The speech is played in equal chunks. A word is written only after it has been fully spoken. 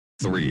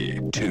Three,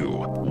 two,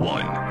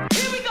 one.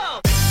 Here we go!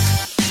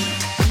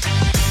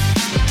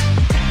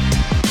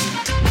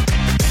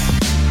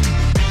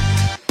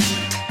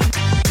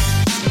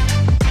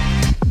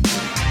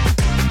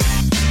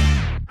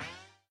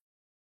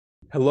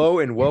 Hello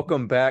and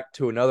welcome back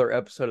to another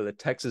episode of the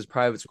Texas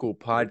Private School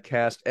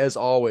Podcast. As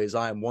always,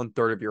 I am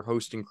one-third of your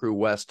hosting crew,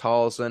 Wes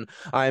Tollison.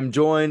 I am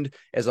joined,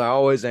 as I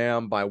always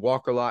am, by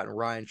Walker Lott and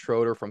Ryan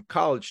Schroeder from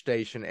College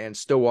Station and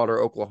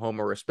Stillwater,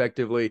 Oklahoma,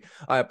 respectively.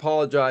 I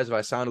apologize if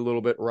I sound a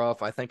little bit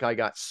rough. I think I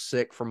got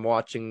sick from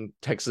watching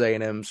Texas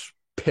A&M's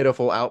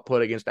pitiful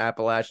output against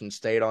Appalachian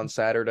State on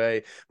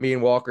Saturday. Me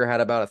and Walker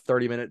had about a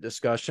 30-minute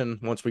discussion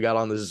once we got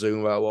on the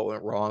Zoom about what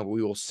went wrong.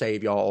 We will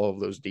save y'all all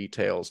of those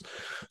details.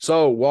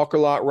 So, Walker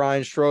Lott,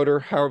 Ryan Schroeder,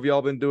 how have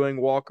y'all been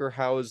doing? Walker,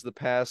 how is the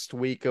past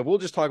week? We'll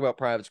just talk about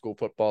private school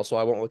football, so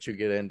I won't let you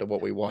get into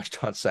what we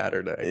watched on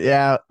Saturday.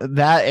 Yeah,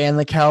 that and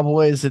the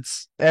Cowboys,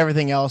 it's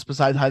everything else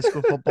besides high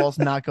school football is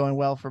not going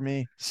well for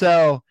me.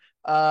 So,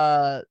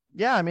 yeah,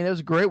 I mean, it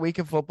was a great week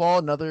of football,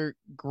 another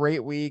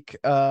great week.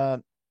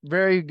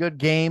 Very good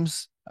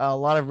games, a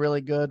lot of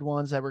really good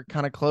ones that were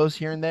kind of close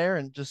here and there,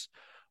 and just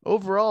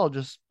overall,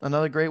 just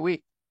another great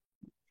week.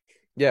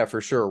 Yeah, for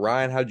sure.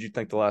 Ryan, how did you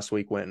think the last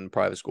week went in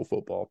private school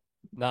football?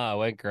 No, it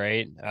went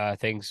great.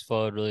 Things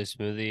flowed really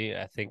smoothly.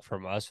 I think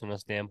from us, from a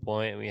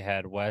standpoint, we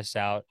had Wes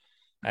out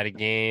at a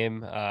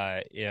game.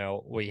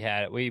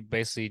 We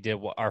basically did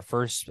our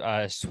first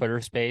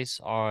Twitter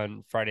space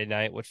on Friday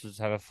night, which was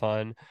a ton of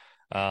fun.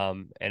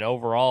 And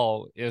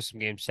overall, it was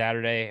some games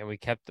Saturday, and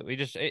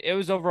it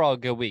was overall a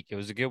good week. It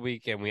was a good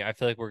week, and I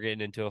feel like we're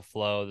getting into a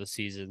flow of the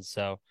season.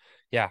 So,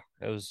 yeah,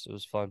 it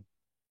was fun.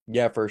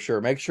 Yeah, for sure.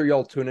 Make sure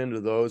y'all tune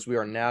into those. We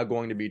are now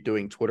going to be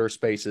doing Twitter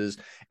Spaces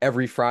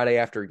every Friday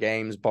after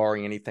games,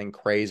 barring anything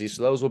crazy.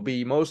 So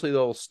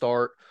they'll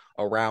start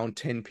around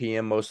 10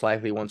 p.m. most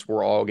likely once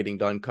we're all getting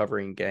done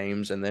covering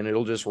games, and then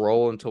it'll just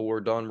roll until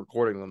we're done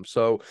recording them.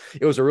 So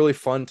it was a really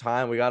fun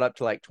time. We got up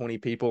to like 20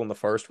 people in the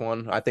first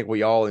one. I think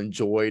we all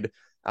enjoyed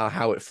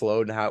how it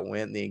flowed and how it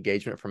went and the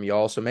engagement from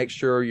y'all. So make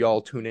sure y'all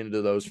tune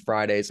into those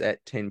Fridays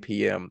at 10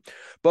 p.m.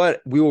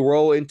 But we will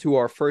roll into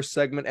our first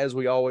segment as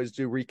we always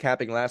do,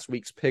 recapping last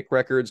week's pick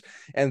records.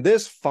 And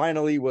this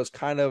finally was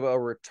kind of a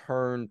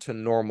return to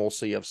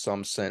normalcy of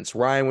some sense.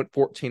 Ryan went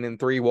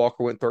 14-3.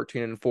 Walker went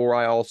 13-4.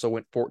 I also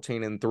went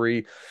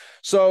 14-3.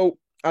 So,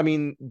 I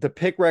mean, the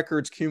pick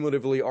records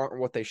cumulatively aren't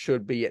what they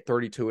should be at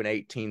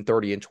 32-18,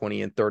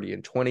 30-20, and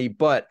 30-20.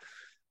 But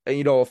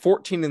a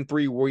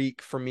 14-3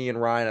 week for me and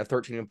Ryan, a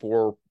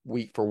 13-4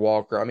 week for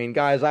Walker. I mean,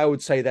 guys, I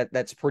would say that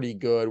that's pretty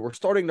good. We're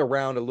starting to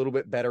round a little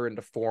bit better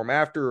into form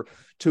after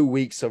 2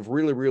 weeks of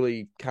really,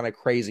 really kind of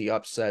crazy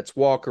upsets.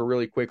 Walker,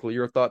 really quickly,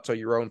 your thoughts on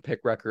your own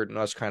pick record and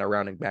us kind of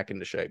rounding back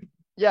into shape.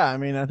 Yeah, I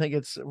mean, I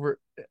think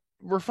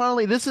we're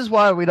finally, this is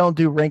why we don't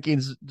do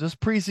rankings, just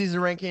preseason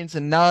rankings,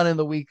 and none in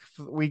the week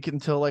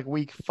until like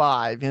week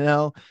 5,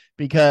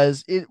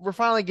 because we're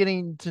finally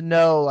getting to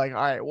know, like,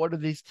 all right, what are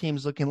these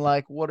teams looking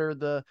like? What are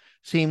the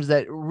teams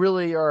that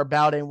really are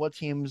about it, and what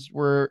teams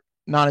were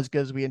not as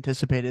good as we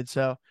anticipated?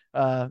 So,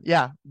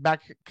 yeah,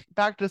 back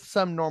to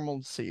some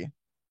normalcy.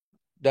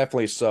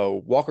 Definitely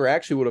so. Walker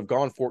actually would have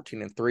gone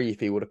 14-3 if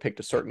he would have picked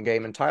a certain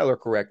game and Tyler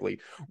correctly.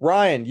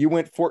 Ryan, you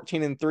went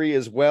 14-3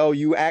 as well.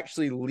 You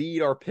actually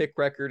lead our pick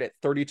record at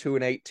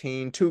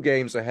 32-18, 2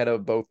 games ahead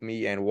of both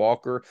me and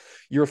Walker.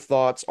 Your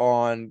thoughts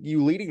on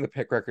you leading the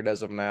pick record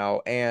as of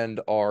now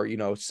and our,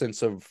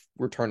 sense of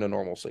return to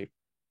normalcy?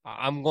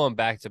 I'm going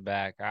back to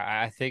back.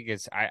 I think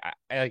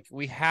like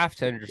we have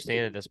to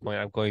understand at this point.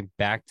 I'm going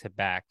back to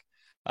back.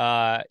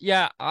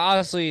 Yeah,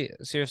 honestly,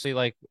 seriously,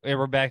 like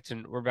we're back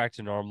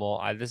to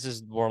normal. This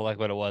is more like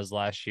what it was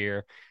last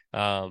year.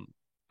 I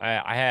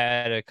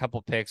had a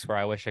couple picks where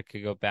I wish I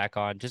could go back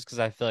on just because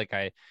I feel like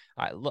I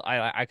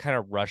kind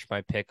of rushed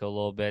my pick a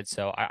little bit.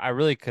 So I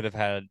really could have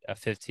had a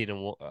 15 and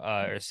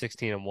or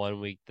 16-1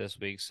 week this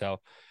week. So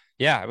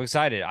yeah, I'm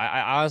excited.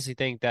 I honestly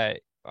think that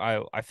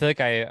I feel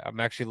like I'm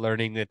actually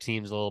learning the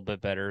teams a little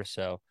bit better.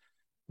 So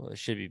it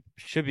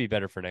should be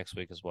better for next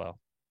week as well.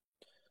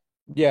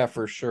 Yeah,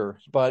 for sure.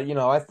 But,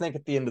 I think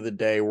at the end of the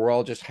day, we're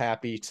all just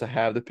happy to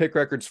have the pick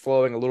records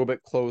flowing a little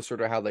bit closer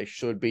to how they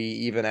should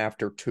be, even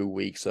after 2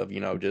 weeks of,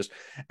 just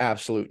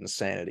absolute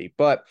insanity.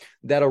 But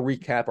that'll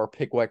recap our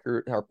pick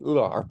record,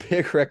 our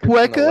pick record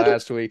from the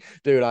last week.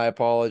 Dude, I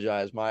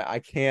apologize. I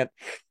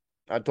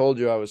told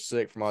you I was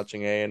sick from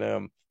watching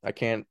A&M. I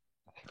can't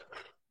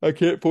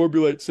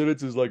formulate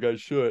sentences like I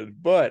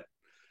should. But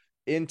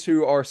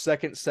into our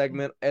second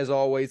segment, as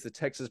always, the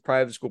Texas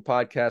Private School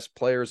Podcast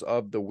Players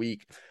of the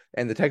Week.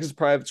 And the Texas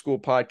Private School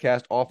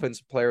Podcast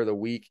Offensive Player of the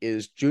Week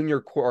is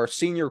senior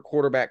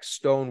quarterback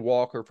Stone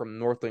Walker from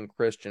Northland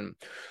Christian.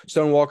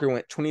 Stone Walker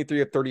went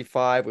 23 of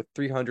 35 with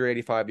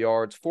 385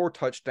 yards, 4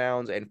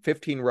 touchdowns, and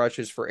 15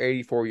 rushes for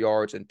 84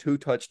 yards and 2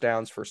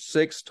 touchdowns for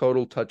 6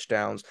 total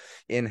touchdowns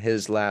in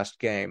his last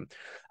game.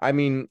 I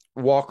mean,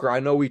 Walker, I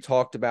know we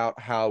talked about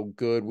how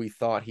good we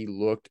thought he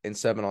looked in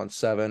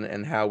 7-on-7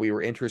 and how we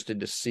were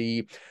interested to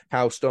see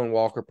how Stone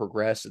Walker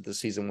progressed as the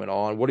season went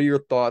on. What are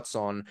your thoughts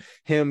on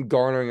him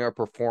garnering during our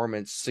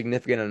performance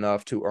significant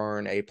enough to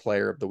earn a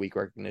Player of the Week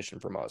recognition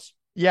from us.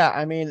 Yeah,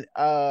 I mean,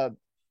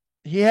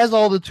 he has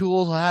all the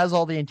tools, has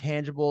all the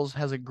intangibles,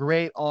 has a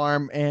great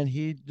arm, and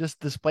he just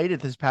displayed it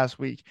this past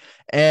week.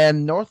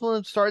 And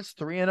Northland starts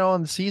 3-0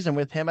 in the season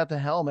with him at the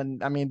helm,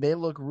 and I mean they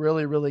look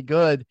really, really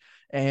good.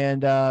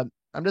 And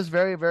I'm just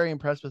very, very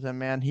impressed with him,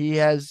 man. He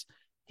is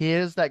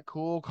that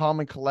cool, calm,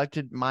 and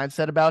collected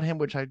mindset about him,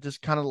 which I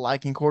just kind of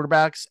like in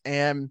quarterbacks.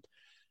 And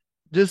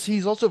just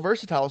he's also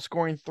versatile,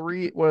 scoring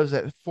three. What is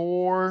it,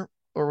 four?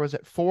 Or was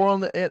it four in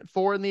the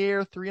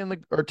air, three in the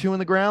or two in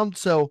the ground?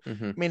 So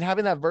I mean,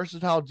 having that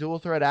versatile dual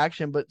threat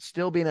action, but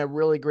still being a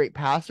really great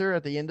passer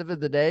at the end of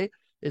the day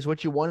is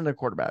what you want in a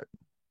quarterback.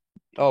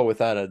 Oh,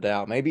 without a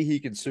doubt. Maybe he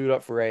could suit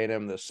up for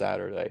A&M this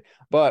Saturday.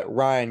 But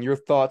Ryan, your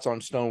thoughts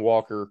on Stone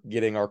Walker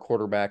getting our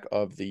quarterback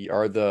of the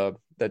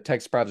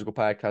Texas Private School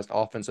Podcast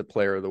Offensive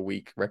Player of the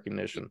Week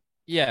recognition?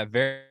 Yeah,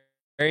 very,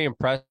 very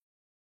impressive.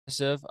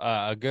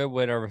 A good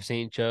win over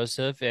St.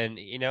 Joseph, and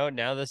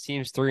now this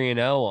team's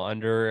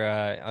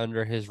 3-0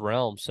 under his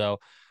realm. So,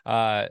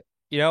 I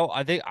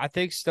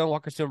think Stone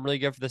Walker's doing really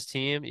good for this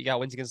team. You got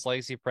wins against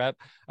Legacy Prep,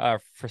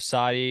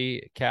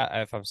 Frassati,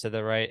 if I'm said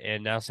that right,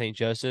 and now St.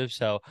 Joseph.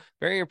 So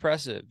very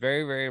impressive,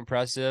 very, very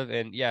impressive.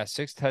 And yeah,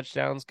 6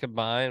 touchdowns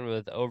combined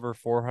with over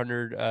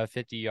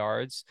 450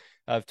 yards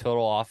of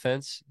total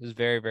offense is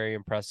very, very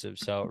impressive.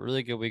 So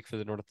really good week for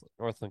the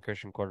Northland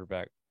Christian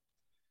quarterback.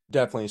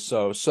 Definitely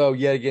so. So,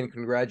 yet again,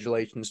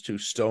 congratulations to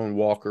Stone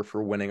Walker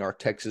for winning our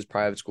Texas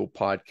Private School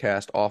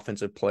Podcast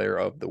Offensive Player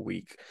of the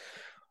Week.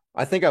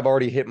 I think I've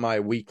already hit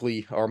my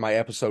weekly or my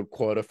episode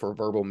quota for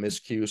verbal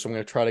miscue, so I'm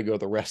going to try to go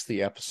the rest of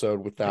the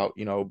episode without,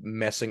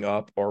 messing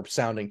up or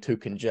sounding too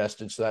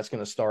congested. So that's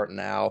going to start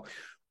now.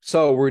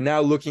 So we're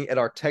now looking at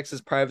our Texas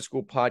Private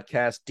School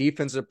Podcast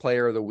Defensive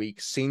Player of the Week,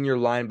 senior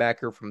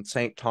linebacker from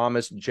St.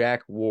 Thomas,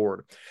 Jack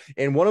Ward.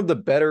 In one of the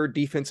better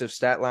defensive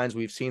stat lines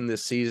we've seen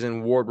this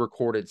season, Ward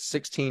recorded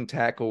 16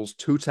 tackles,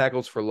 2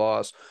 tackles for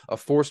loss, a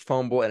forced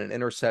fumble, and an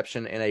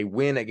interception, and a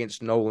win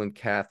against Nolan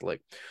Catholic.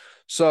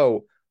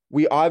 So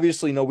we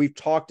obviously know we've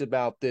talked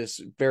about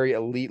this very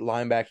elite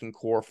linebacking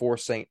core for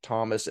St.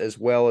 Thomas, as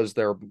well as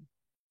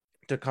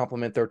to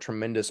complement their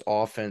tremendous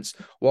offense.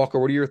 Walker,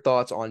 what are your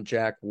thoughts on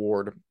Jack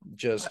Ward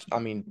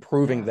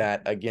proving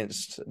that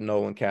against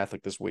Nolan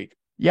Catholic this week?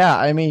 Yeah,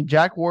 I mean,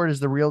 Jack Ward is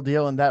the real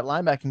deal, and that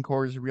linebacking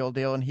core is the real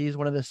deal, and he's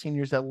one of the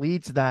seniors that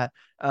leads that.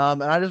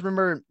 And I just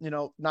remember,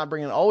 not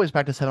bringing it always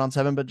back to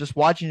 7-on-7, but just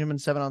watching him in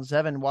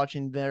 7-on-7,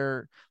 watching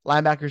their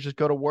linebackers just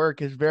go to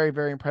work is very,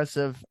 very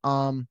impressive.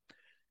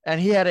 And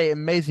he had an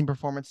amazing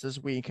performance this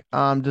week.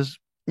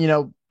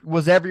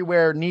 Was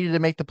everywhere, needed to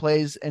make the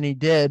plays, and he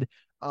did.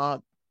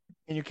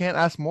 And you can't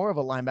ask more of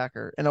a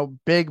linebacker in a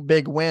big,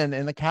 big win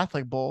in the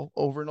Catholic Bowl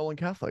over Nolan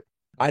Catholic.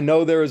 I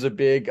know there's a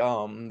big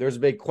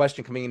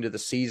question coming into the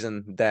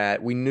season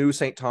that we knew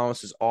St.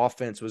 Thomas's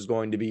offense was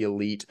going to be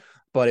elite,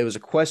 but it was a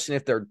question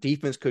if their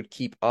defense could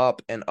keep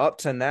up. And up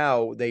to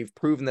now, they've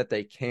proven that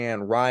they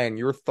can. Ryan,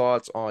 your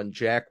thoughts on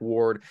Jack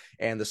Ward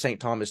and the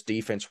St. Thomas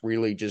defense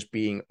really just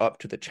being up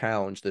to the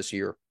challenge this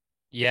year?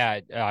 Yeah,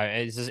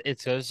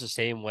 it goes the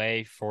same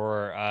way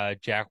for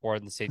Jack Ward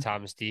and the St.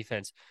 Thomas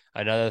defense.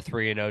 Another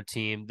 3-0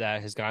 team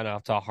that has gone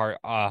off to a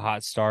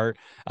hot start,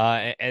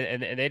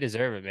 and they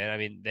deserve it, man. I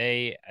mean,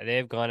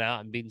 they've gone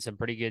out and beaten some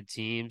pretty good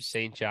teams: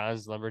 St.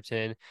 John's,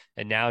 Lumberton,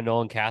 and now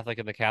Nolan Catholic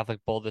in the Catholic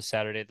Bowl this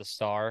Saturday at the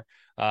Star.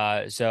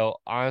 So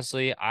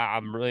honestly,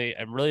 I'm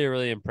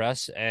really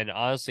impressed, and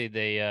honestly,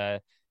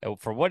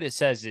 for what it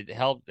says,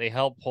 they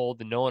helped hold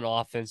the Nolan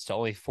offense to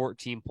only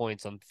 14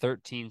 points on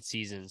 13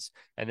 seasons.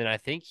 And then I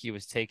think he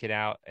was taken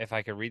out, if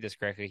I can read this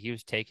correctly, he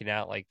was taken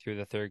out like through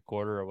the third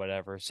quarter or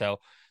whatever. So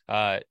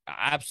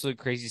absolute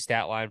crazy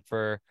stat line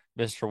for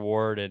Mr.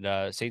 Ward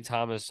and St.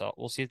 Thomas.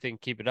 We'll see if they can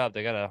keep it up.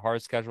 They got a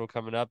hard schedule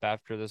coming up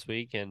after this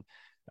week, and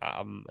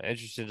I'm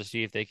interested to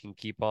see if they can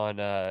keep on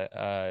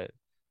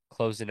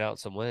closing out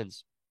some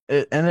wins.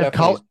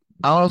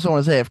 I also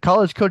want to say, if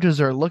college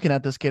coaches are looking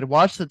at this kid,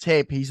 watch the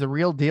tape. He's the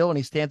real deal, and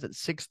he stands at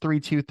 6'3",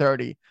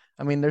 230.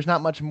 I mean, there's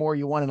not much more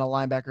you want in a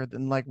linebacker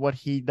than like what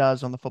he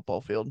does on the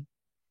football field.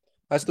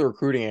 That's the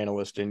recruiting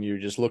analyst in you,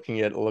 just looking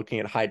at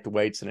height,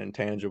 weights, and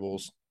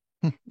intangibles.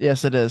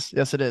 Yes, it is.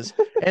 Yes, it is.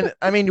 And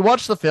I mean, you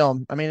watch the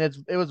film. I mean,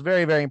 it was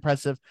very, very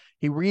impressive.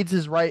 He reads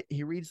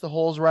the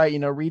holes right,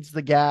 reads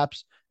the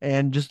gaps,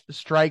 and just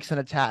strikes and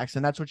attacks.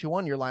 And that's what you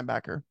want in your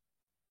linebacker.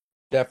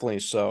 Definitely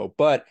so.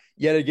 But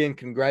yet again,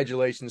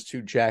 congratulations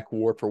to Jack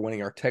Ward for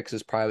winning our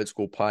Texas Private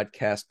School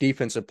Podcast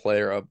Defensive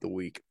Player of the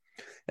Week.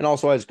 And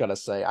also, I just got to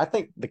say, I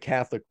think the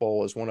Catholic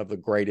Bowl is one of the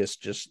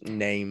greatest just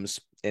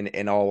names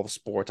in all of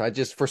sports.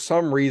 For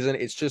some reason,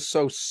 it's just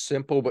so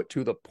simple but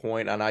to the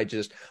point, and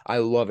I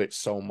love it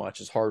so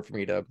much. It's hard for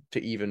me to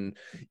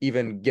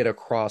even get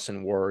across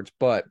in words.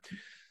 But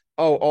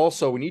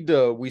also, we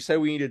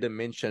needed to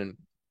mention.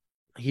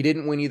 He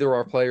didn't win either of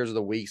our players of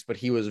the weeks, but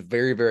he was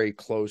very, very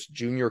close.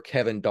 Junior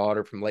Kevin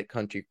Daughter from Lake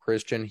Country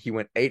Christian. He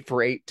went 8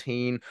 for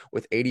 18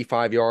 with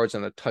 85 yards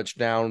and a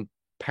touchdown.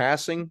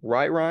 passing,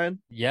 right,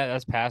 Ryan? Yeah,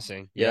 that's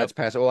passing. Yeah, Yep. that's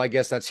passing. Well, I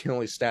guess that's the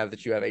only stat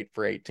that you have 8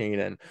 for 18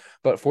 in.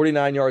 But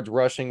 49 yards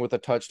rushing with a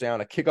touchdown,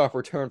 a kickoff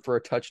return for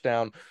a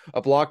touchdown,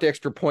 a blocked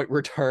extra point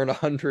return,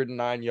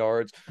 109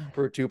 yards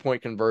for a 2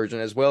 point conversion,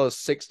 as well as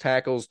 6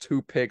 tackles,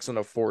 2 picks, and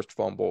a forced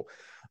fumble.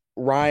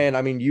 Ryan,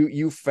 I mean,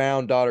 you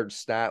found Doddard's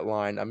stat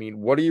line. I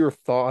mean, what are your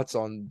thoughts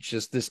on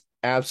just this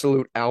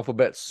absolute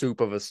alphabet soup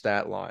of a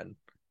stat line?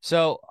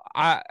 So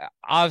I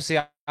obviously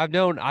I've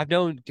known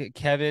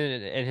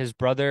Kevin and his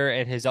brother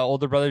and his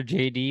older brother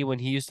JD when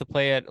he used to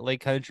play at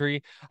Lake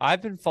Country.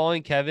 I've been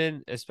following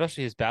Kevin,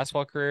 especially his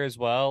basketball career as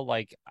well.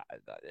 Like,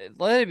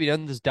 let it be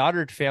known, this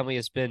Doddard family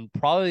has been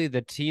probably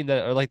the team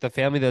that, or like the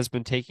family that's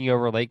been taking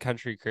over Lake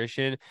Country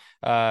Christian.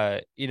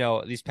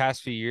 These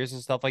past few years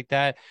and stuff like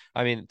that.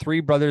 I mean, three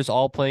brothers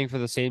all playing for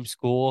the same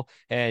school,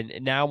 and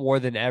now more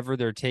than ever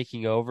they're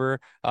taking over.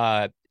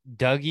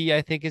 Dougie,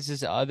 I think is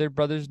his other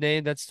brother's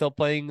name that's still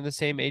playing the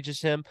same age as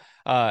him.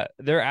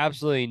 They're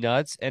absolutely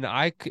nuts. And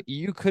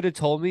you could have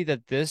told me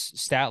that this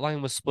stat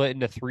line was split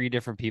into three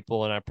different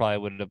people, and I probably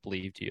wouldn't have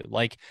believed you.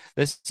 Like,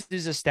 this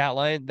is a stat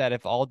line that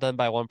if all done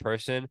by one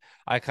person,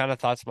 I kind of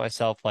thought to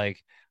myself,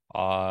 like,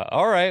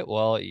 all right,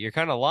 well, you're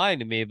kind of lying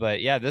to me, but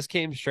yeah, this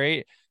came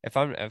straight. If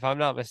I'm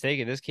not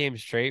mistaken, this came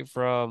straight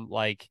from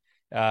like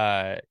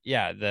the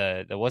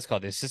what's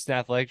called the assistant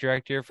athletic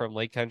director from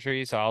Lake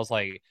Country. So I was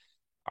like,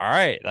 all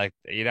right, like,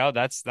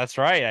 that's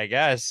right, I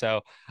guess.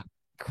 So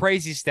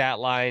crazy stat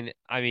line.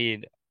 I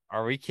mean,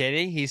 are we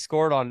kidding? He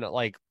scored on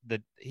the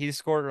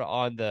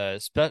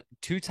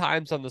 2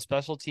 times on the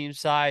special team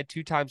side,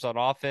 2 times on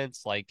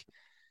offense. Like,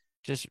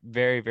 just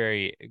very,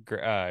 very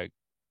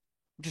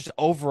just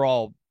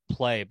overall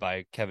play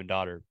by Kevin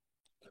Doddard.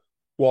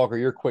 Walker,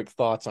 your quick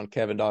thoughts on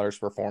Kevin Doddard's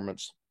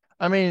performance?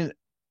 I mean,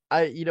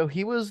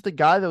 he was the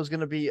guy that was going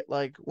to be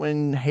like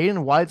when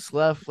Hayden White's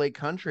left Lake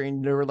Country,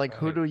 and they were like,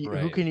 who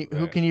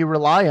can you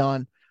rely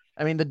on?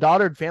 I mean, the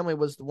Doddard family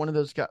was one of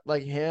those guys,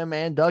 like him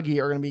and Dougie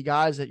are going to be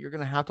guys that you're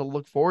going to have to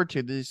look forward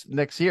to this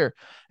next year.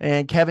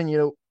 And Kevin,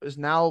 is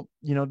now,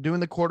 doing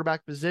the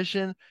quarterback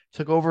position,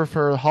 took over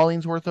for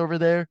Hollingsworth over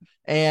there,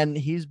 and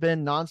he's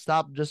been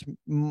nonstop,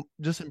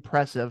 just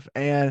impressive.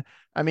 And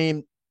I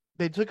mean,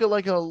 they took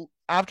it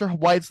after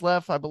White's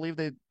left, I believe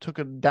they took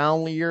a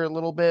down year a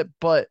little bit,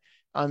 but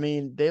I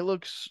mean, they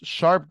look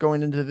sharp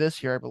going into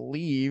this year, I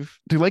believe.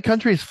 Dude, Lake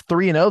Country is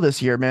 3-0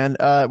 this year, man.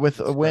 With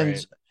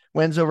That's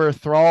wins over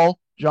Thrall,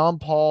 John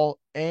Paul,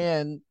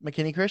 and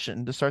McKinney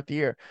Christian to start the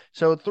year.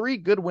 So 3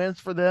 good wins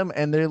for them,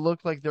 and they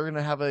look like they're going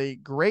to have a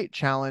great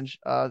challenge.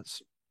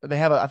 They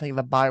have, I think,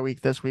 the bye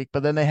week this week,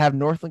 but then they have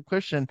Northland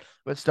Christian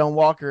with Stone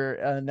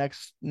Walker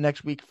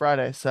next week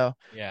Friday. So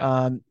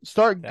Yeah.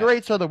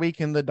 Great start of the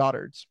week in the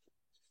Doddards.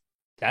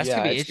 That's Yeah,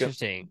 gonna be it's good.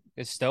 interesting.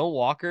 Is Stone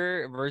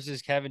Walker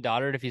versus Kevin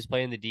Doddard if he's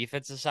playing the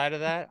defensive side of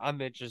that? I'm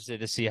interested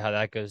to see how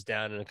that goes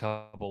down in a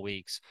couple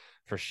weeks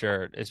for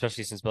sure,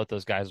 especially since both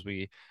those guys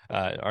we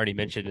already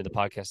mentioned in the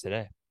podcast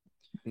today.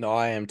 No,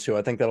 I am too.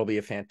 I think that'll be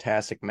a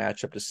fantastic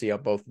matchup to see how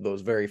both of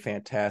those very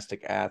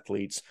fantastic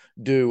athletes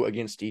do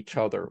against each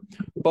other.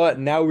 But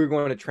now we're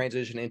going to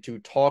transition into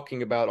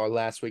talking about our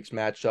last week's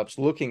matchups,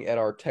 looking at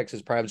our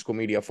Texas Private School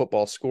Media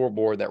football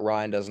scoreboard that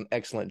Ryan does an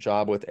excellent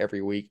job with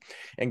every week.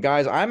 And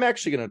guys, I'm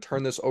actually going to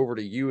turn this over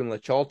to you and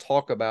let y'all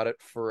talk about it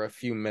for a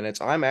few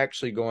minutes. I'm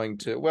actually going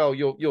to, well,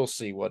 you'll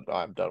see what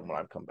I've done when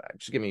I come back.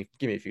 Just give me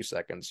a few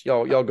seconds.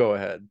 Y'all go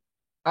ahead.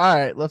 All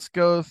right, let's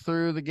go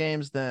through the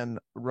games then,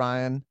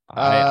 Ryan.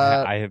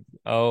 I have.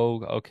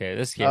 Oh, okay.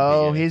 This can't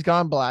be good. He's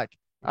gone black.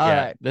 All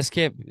right. This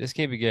can't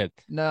be good.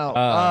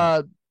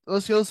 No.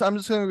 Let's go. I'm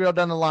just going to go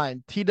down the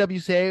line.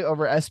 TWCA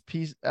over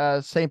SP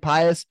St.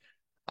 Pius.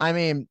 I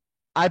mean,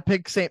 I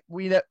picked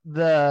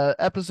the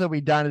episode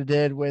we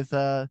did with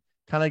kind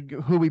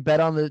of who we bet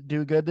on to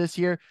do good this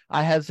year.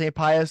 I had St.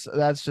 Pius.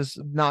 That's just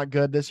not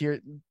good this year.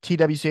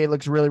 TWCA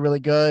looks really,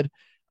 really good.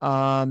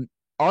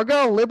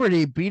 Argyle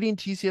Liberty beating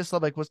TCS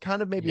Lubbock was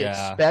kind of maybe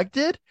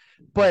expected,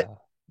 but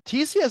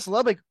TCS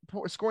Lubbock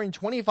scoring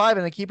 25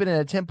 and keeping it in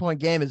a 10-point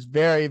game is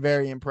very,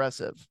 very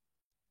impressive.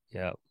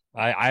 Yeah,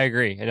 I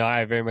agree.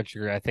 I very much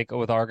agree. I think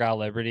with Argyle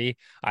Liberty,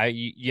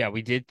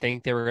 we did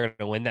think they were going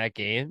to win that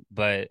game,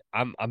 but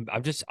I'm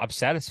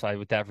satisfied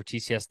with that for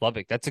TCS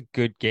Lubbock. That's a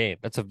good game.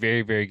 That's a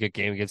very, very good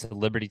game against a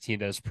Liberty team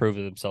that has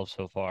proven themselves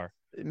so far.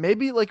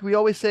 Maybe like we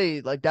always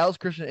say, like Dallas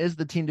Christian is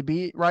the team to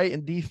beat, right,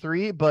 in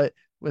D3, but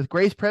with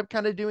Grace Prep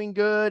kind of doing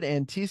good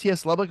and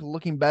TCS Lubbock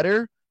looking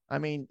better, I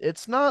mean,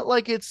 it's not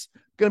like it's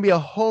going to be a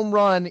home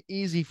run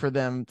easy for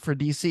them for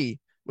DC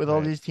with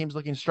all these teams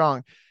looking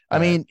strong. I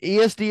mean,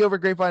 ESD over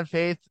Grapevine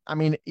Faith. I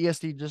mean,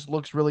 ESD just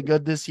looks really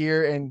good this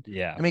year. And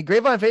I mean,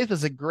 Grapevine Faith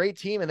is a great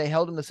team and they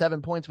held them to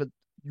 7 points with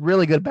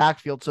really good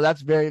backfield. So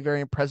that's very,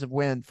 very impressive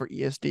win for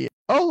ESD.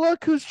 Oh,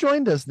 look who's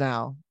joined us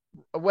now.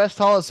 Wes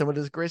Tollison with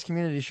his Grace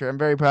Community shirt. I'm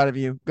very proud of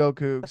you. Go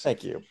Cougs.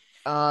 Thank you.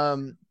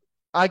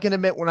 I can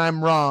admit when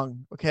I'm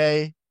wrong.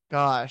 Okay,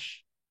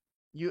 gosh,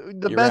 you're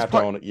best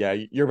part.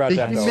 You're about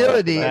to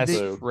humility.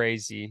 That's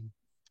crazy.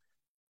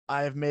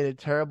 I have made a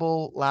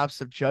terrible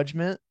lapse of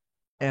judgment,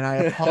 and I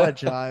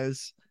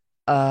apologize.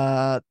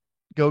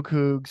 Go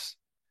Cougs.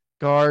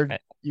 Guard, And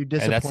you and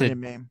that's disappointed it.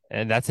 me.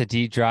 And that's a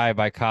deep drive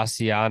by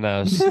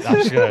Castellanos. I'm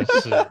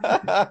just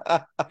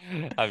gonna,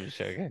 I'm just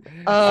joking.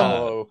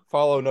 Um,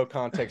 Follow no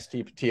context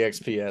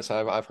TXPS.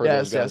 I've heard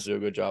those guys yes, do a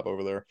good job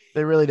over there.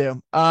 they really do.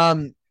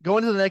 Going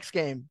to the next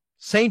game,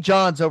 St.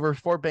 John's over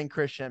Fort Bend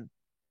Christian.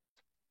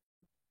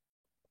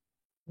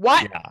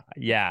 What?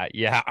 Yeah.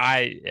 Yeah.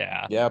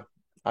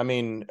 I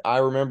mean, I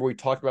remember we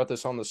talked about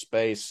this on the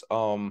space.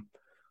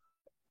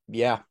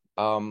 Yeah.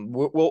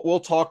 We'll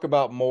talk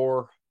about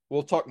more.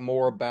 We'll talk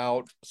more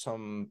about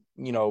some,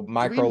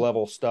 micro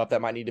level stuff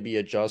that might need to be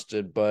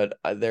adjusted, but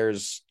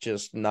there's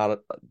just not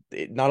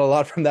a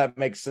lot from that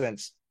makes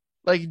sense.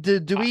 Like,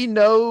 do we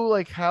know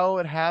like how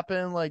it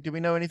happened? Like, do we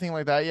know anything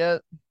like that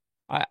yet?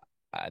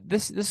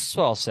 This is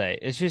what I'll say.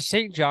 It's just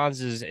St.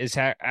 John's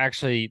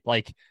actually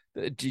like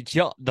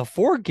the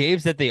 4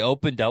 games that they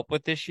opened up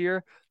with this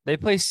year. They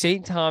play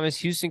St. Thomas,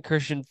 Houston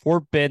Christian,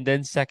 Fort Bend,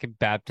 then Second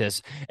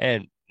Baptist,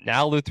 and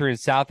now Lutheran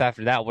South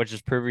after that, which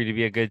is proving to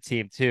be a good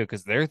team too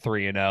because they're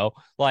 3-0.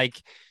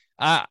 Like,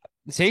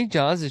 St.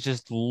 John's is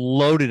just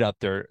loaded up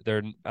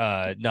their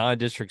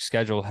non-district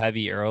schedule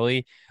heavy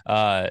early.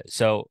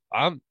 So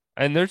I'm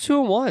and they're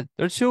 2-1.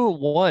 They're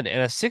 2-1,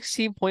 and a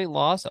 16-point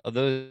loss of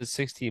those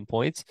 16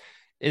 points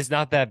is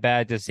not that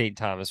bad to St.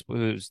 Thomas,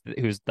 who's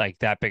like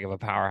that big of a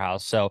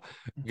powerhouse. So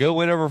go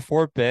win over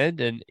Fort Bend,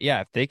 and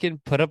yeah, if they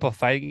can put up a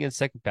fight against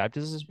Second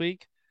Baptist this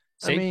week,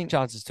 St.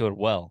 John's is doing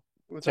well.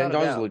 St.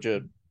 John's is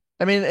legit.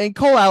 I mean, and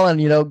Cole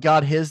Allen,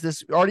 got his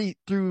this already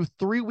through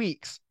 3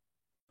 weeks.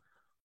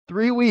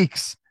 3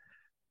 weeks,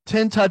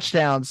 10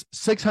 touchdowns,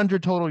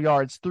 600 total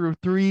yards through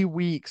 3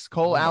 weeks.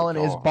 Cole Allen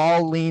is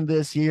ball lean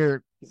this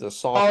year. He's a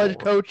sophomore. College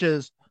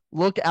coaches,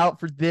 look out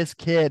for this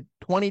kid.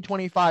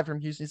 2025 from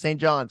Houston St.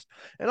 John's.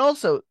 And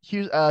also,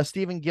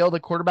 Stephen Gill,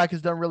 the quarterback,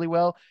 has done really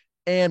well.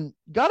 And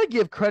got to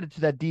give credit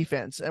to that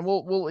defense. And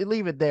we'll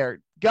leave it there.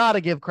 Got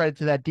to give credit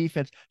to that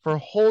defense for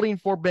holding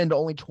Fort Bend to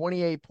only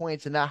 28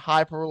 points in that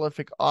high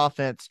prolific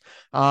offense.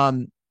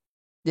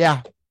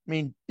 Yeah, I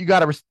mean, you got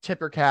to tip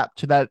your cap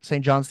to that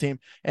St. John's team.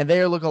 And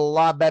they look a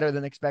lot better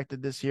than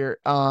expected this year.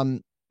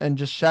 And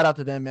just shout out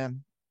to them,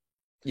 man.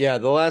 Yeah,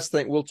 the last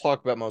thing, we'll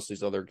talk about most of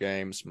these other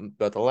games,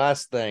 but the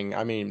last thing,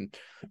 I mean,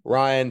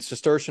 Ryan,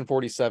 Cistercian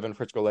 47,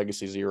 Frisco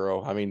Legacy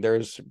 0. I mean,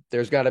 there's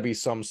got to be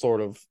some sort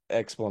of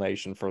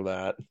explanation for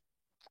that.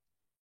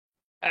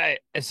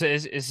 Is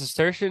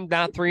Cistercian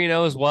not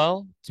 3-0 as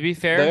well? To be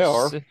fair, they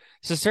are.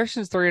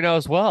 Cistercian's 3-0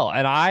 as well,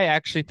 and I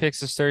actually picked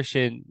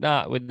Cistercian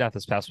not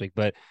this past week,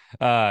 but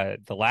the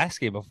last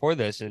game before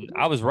this, and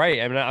I was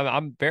right. I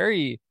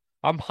mean,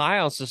 I'm high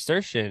on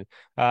Cistercian.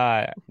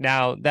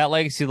 Now that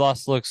legacy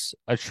loss looks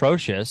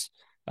atrocious.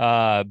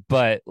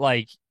 But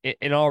like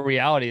in all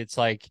reality, it's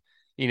like,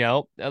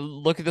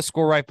 look at the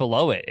score right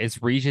below it.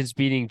 It's Regents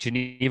beating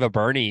Geneva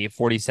Burney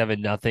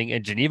 47-0,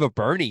 and Geneva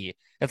Burney,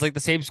 it's like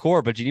the same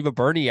score, but Geneva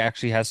Burney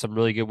actually has some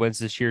really good wins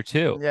this year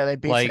too. Yeah, they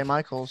beat St.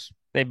 Michael's.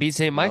 They beat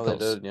St. Michael's.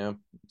 They did, yeah.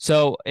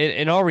 So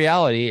in all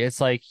reality,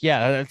 it's like,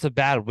 yeah, that's a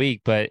bad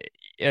week, but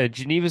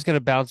Geneva's going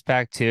to bounce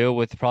back too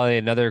with probably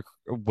another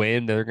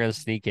win that they're going to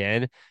sneak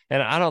in.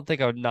 And I don't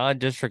think a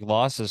non-district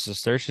loss of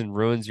Cistercian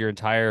ruins your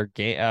entire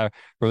game,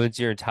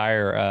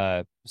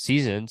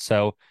 season.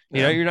 So,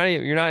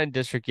 you're not in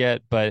district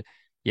yet, but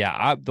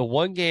yeah, the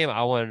one game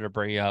I wanted to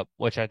bring up,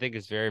 which I think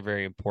is very,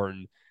 very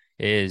important,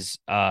 is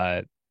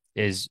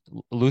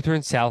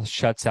Lutheran South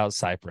shuts out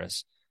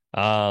Cypress.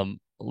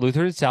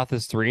 Lutheran South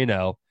is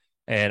 3-0,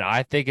 and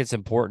I think it's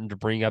important to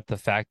bring up the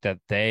fact that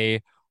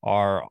they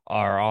are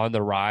on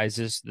the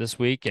rise this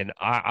week, and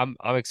I'm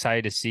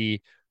excited to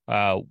see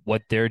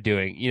what they're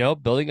doing.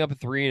 Building up a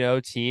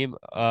 3-0 team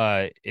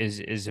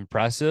is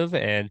impressive,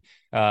 and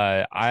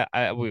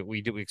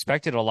we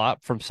expected a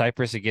lot from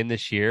Cypress again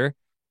this year,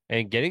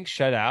 and getting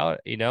shut out.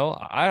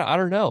 I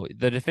don't know,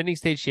 the defending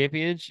state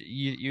champions.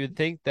 You would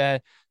think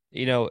that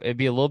it'd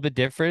be a little bit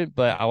different,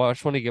 but I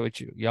just want to get what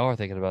y'all are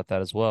thinking about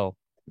that as well.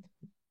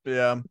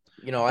 Yeah.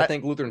 I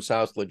think Lutheran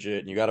South's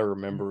legit, and you got to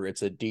remember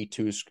it's a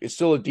D2. It's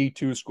still a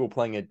D2 school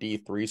playing a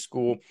D3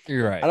 school.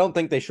 You're right. I don't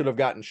think they should have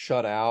gotten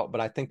shut out,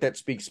 but I think that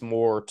speaks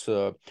more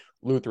to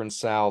Lutheran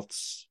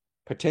South's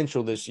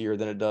potential this year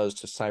than it does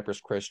to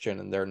Cypress Christian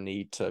and their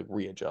need to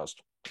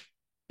readjust.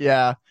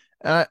 Yeah,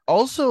 and I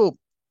also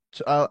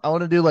I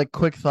want to do like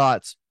quick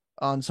thoughts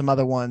on some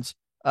other ones.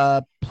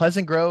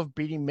 Pleasant Grove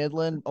beating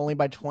Midland only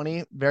by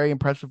 20. Very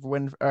impressive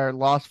win or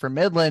loss for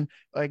Midland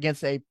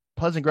against a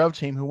Pleasant Grove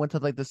team who went to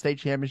like the state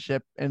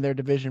championship in their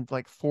division for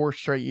like 4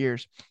 straight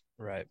years.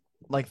 Right.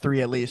 Like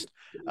 3 at least.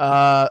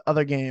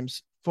 Other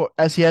games. For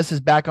SES is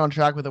back on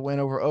track with a win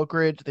over Oak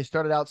Ridge. They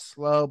started out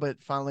slow,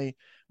 but finally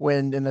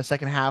win in the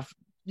second half,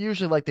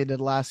 usually like they did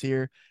last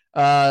year.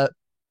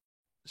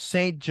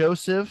 St.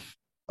 Joseph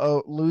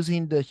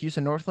losing to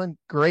Houston Northland.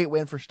 Great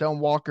win for Stone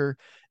Walker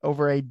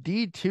over a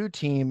D2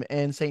 team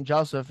in St.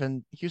 Joseph,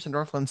 and Houston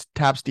Northland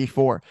taps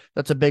D4.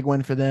 That's a big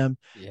win for them.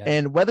 Yeah.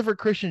 And Weatherford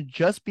Christian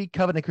just beat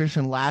Covenant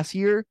Christian last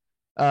year.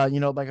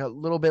 Like a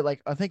little bit,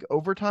 like I think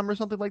overtime or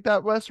something like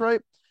that, Wes,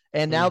 right?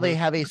 and now they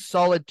have a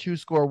solid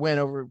 2-score win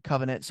over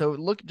Covenant. So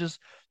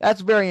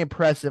that's a very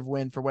impressive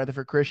win for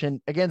Weatherford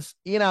Christian against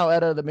Ian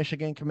Etta, the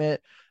Michigan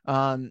commit,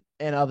 and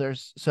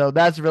others. So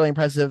that's really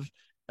impressive.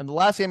 And the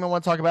last game I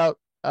want to talk about,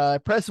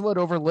 Prestonwood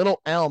over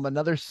Little Elm,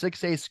 another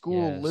 6A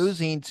school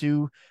losing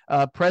to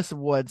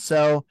Prestonwood.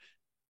 So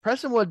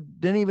Prestonwood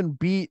didn't even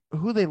beat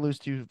who they lose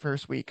to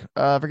first week.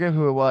 I forget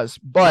who it was,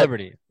 but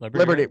Liberty,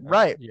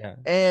 right? Yeah.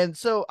 And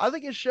so I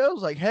think it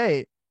shows like,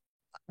 hey,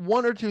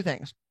 one or two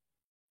things.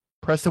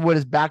 Prestonwood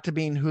is back to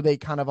being who they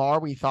kind of are,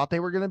 we thought they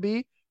were going to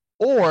be,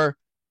 or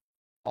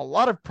a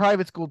lot of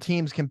private school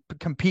teams can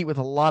compete with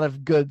a lot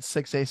of good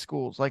 6A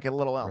schools like at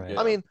Little Elm. Right.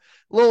 I mean,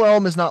 Little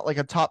Elm is not like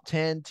a top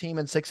 10 team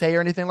in 6A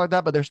or anything like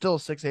that, but they're still a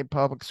 6A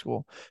public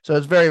school. So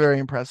it's very, very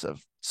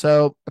impressive.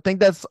 So I think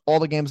that's all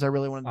the games I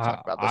really wanted to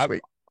talk about this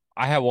week.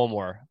 I have one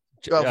more.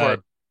 Go for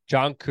it.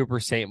 John Cooper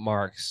St.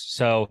 Mark's.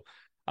 So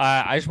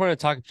I just want to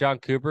talk John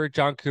Cooper.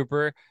 John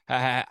Cooper,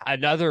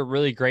 another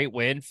really great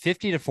win,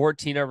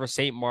 50-14 over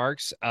St.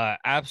 Mark's.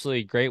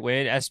 Absolutely great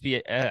win.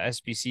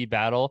 SBC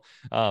battle.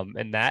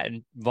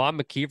 And Vaughn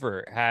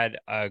McKeever had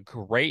a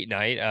great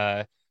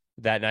night.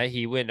 That night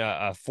he went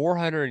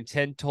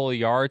 410 total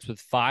yards with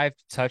 5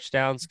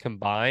 touchdowns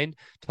combined.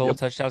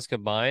 Touchdowns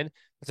combined.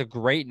 It's a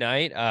great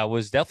night.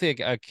 Was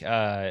definitely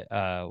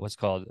what's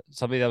called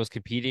somebody that was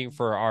competing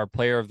for our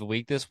player of the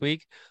week this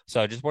week.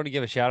 So I just want to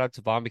give a shout out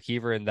to Vaughn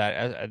McKeever and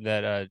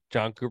that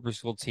John Cooper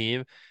School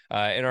team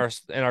in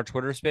our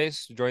Twitter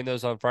space. Join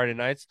those on Friday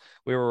nights.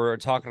 We were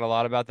talking a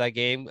lot about that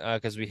game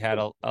because we had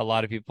a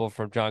lot of people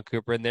from John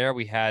Cooper in there.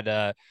 We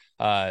had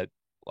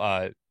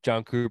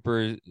John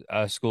Cooper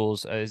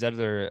schools. Is that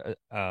their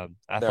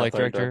athletic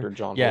director?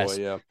 John Yes,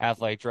 Boy, yeah.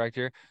 athletic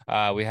director.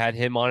 We had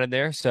him on in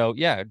there. So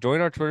yeah, join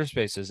our Twitter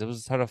spaces. It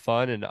was a ton of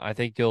fun, and I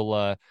think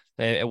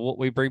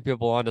we bring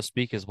people on to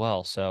speak as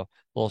well. So a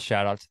little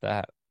shout out to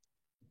that.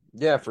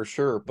 Yeah, for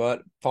sure.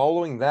 But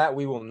following that,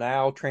 we will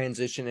now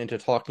transition into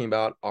talking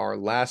about our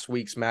last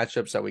week's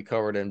matchups that we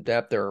covered in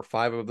depth. There are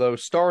 5 of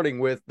those, starting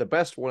with the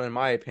best one, in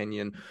my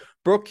opinion,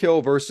 Brook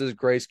Hill versus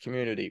Grace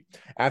Community.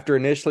 After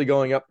initially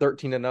going up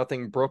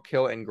 13-0, Brook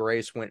Hill and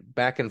Grace went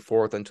back and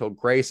forth until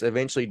Grace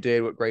eventually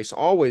did what Grace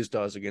always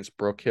does against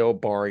Brook Hill,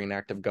 barring an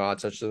act of God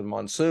such as a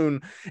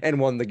monsoon, and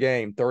won the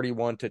game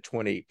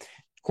 31-20.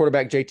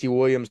 Quarterback JT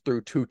Williams threw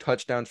 2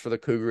 touchdowns for the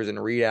Cougars,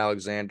 and Reed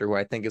Alexander, who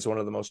I think is one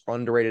of the most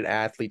underrated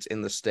athletes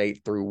in the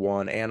state, threw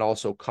 1 and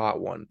also caught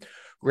 1.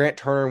 Grant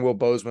Turner and Will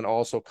Bozeman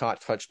also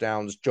caught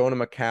touchdowns. Jonah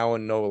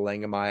McCowan, Noah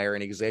Langemeyer,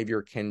 and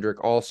Xavier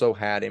Kendrick also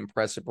had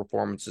impressive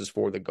performances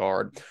for the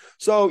guard.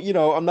 So,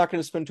 I'm not going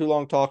to spend too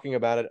long talking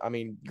about it. I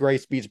mean,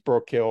 Grace beats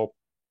Brook Hill.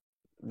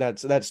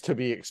 That's to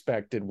be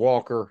expected.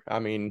 Walker, I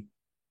mean,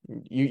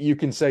 you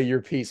can say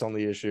your piece on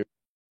the issue.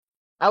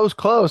 I was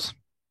close.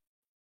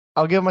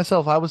 I'll give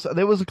myself.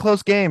 It was a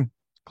close game.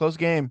 Was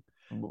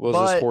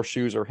this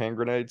horseshoes or hand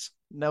grenades?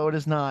 No, it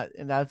is not,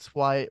 and that's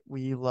why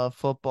we love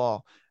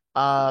football.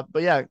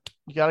 But yeah,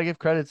 you got to give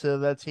credit to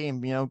that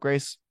team.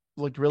 Grace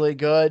looked really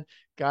good.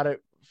 Got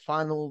it.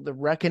 The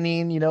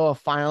reckoning. Of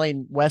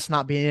finally Wes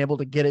not being able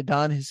to get it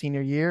done his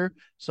senior year.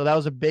 So that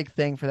was a big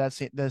thing for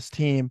this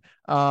team.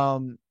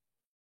 Went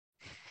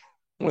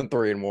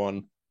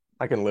 3-1.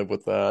 I can live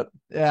with that.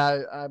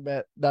 Yeah, I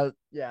bet that.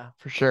 Yeah,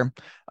 for sure.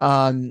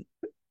 But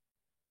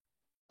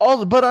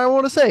I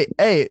want to say,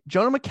 hey,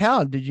 Jonah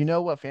McCown, did you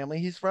know what family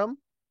he's from?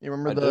 You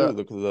remember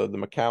the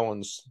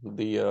McCowans,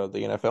 the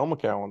NFL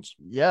McCowans?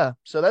 Yeah,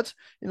 so that's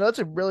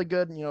a really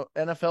good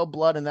NFL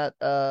blood in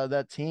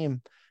that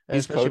team.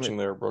 He's coaching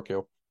there at Brook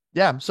Hill.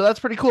 Yeah, so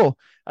that's pretty cool.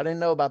 I didn't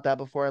know about that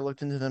before I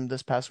looked into them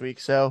this past week.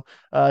 So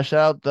shout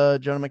out to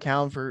Jonah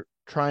McCown for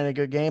trying a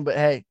good game. But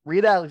hey,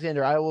 Reed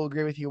Alexander, I will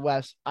agree with you,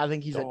 Wes. I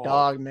think he's a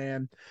dog,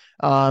 man.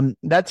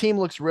 That team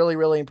looks really,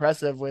 really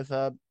impressive with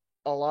a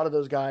lot of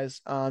those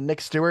guys.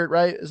 Nick Stewart,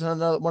 right, is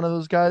another one of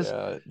those guys.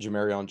 Yeah,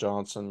 Jamarion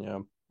Johnson. Yeah,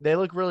 they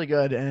look really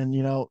good, and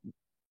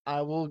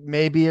I will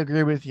maybe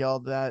agree with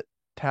y'all that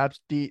Taps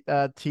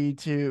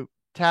D2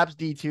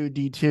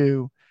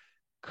 D2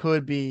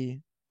 could be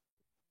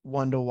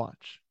one to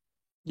watch.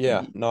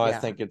 Yeah, no, yeah. I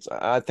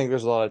think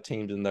there's a lot of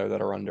teams in there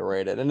that are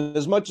underrated. And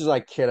as much as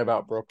I kid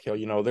about Brook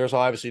Hill, there's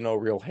obviously no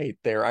real hate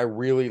there. I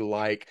really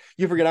like,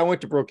 you forget I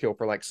went to Brook Hill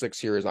for like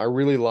 6 years. I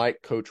really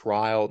like Coach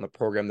Ryle and the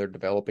program they're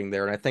developing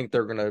there. And I think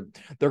they're gonna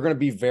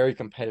be very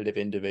competitive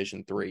in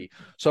Division III.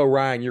 So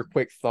Ryan, your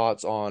quick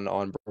thoughts on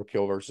Brook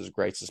Hill versus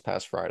Grace this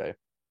past Friday.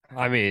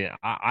 I mean,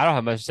 I don't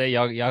have much to say.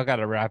 Y'all got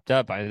it wrapped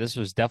up. This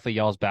was definitely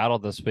y'all's battle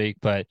this week,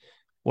 but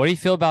what do you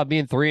feel about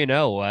being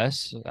 3-0,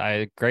 Wes?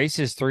 Grace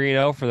is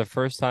 3-0 for the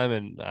first time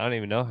in I don't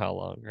even know how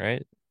long,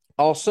 right?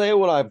 I'll say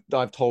what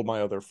I've told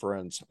my other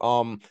friends.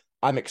 I'm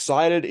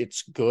excited.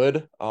 It's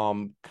good.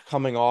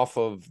 Coming off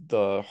of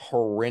the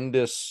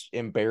horrendous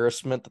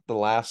embarrassment that the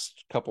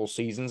last couple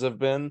seasons have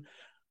been.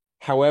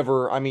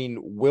 However, I mean,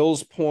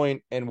 Wills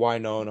Point and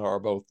Winona are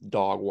both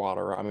dog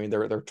water. I mean,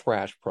 they're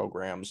trash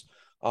programs.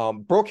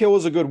 Brook Hill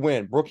was a good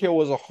win. Brook Hill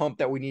was a hump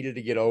that we needed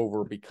to get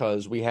over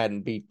because we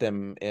hadn't beat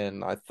them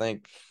in, I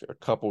think, a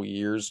couple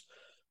years.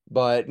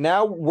 But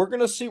now we're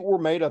going to see what we're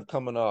made of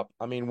coming up.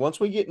 I mean, once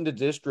we get into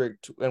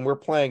district and we're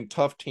playing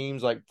tough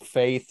teams like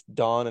Faith,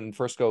 Dunn, and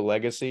Frisco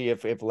Legacy,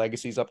 if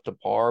Legacy's up to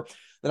par,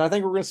 then I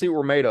think we're going to see what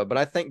we're made of. But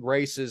I think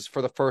Grace is,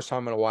 for the first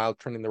time in a while,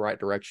 trending the right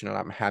direction, and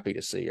I'm happy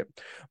to see it.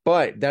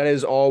 But that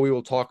is all we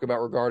will talk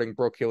about regarding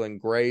Brook Hill and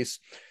Grace.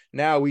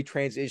 Now we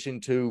transition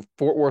to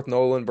Fort Worth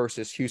Nolan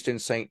versus Houston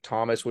St.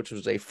 Thomas, which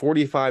was a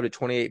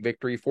 45-28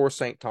 victory for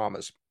St.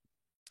 Thomas.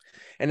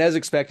 And as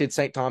expected,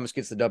 St. Thomas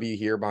gets the W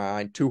here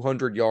behind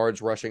 200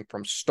 yards rushing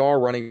from star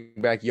running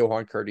back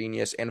Johan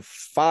Cardenas and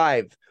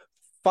five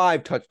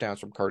touchdowns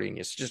from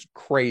Cardenas. Just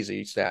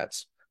crazy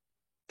stats.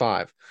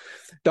 5.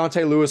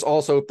 Dante Lewis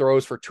also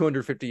throws for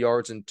 250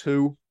 yards and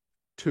two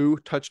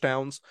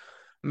touchdowns.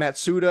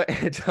 Matsuda,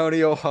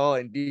 Antonio Hall,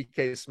 and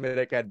DK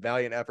Smitic had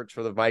valiant efforts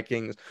for the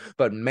Vikings,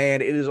 but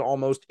man, it is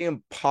almost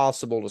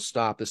impossible to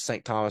stop the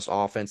St. Thomas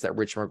offense that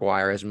Rich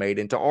McGuire has made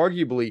into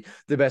arguably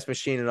the best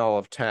machine in all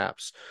of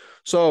TAPS.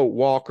 So,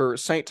 Walker,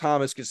 St.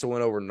 Thomas gets the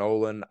win over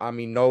Nolan. I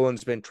mean,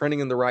 Nolan's been trending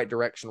in the right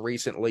direction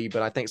recently,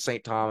 but I think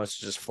St. Thomas is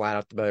just flat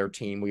out the better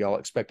team. We all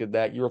expected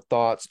that. Your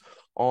thoughts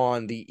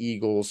on the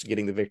Eagles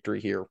getting the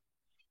victory here?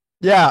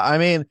 Yeah, I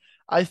mean,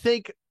 I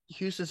think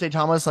Houston St.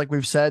 Thomas, like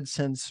we've said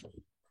since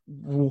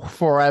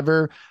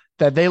forever,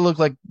 that they look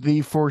like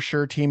the for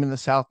sure team in the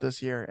South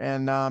this year,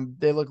 and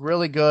they look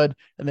really good,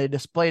 and they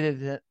displayed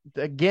it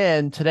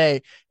again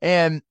today.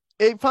 And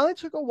it finally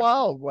took a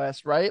while,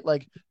 Wes, right?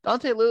 Like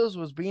Dante Lewis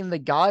was being the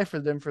guy for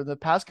them for the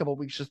past couple of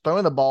weeks, just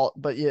throwing the ball,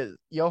 but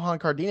Johan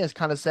Cardenas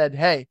kind of said,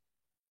 "Hey,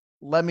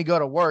 let me go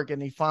to work,"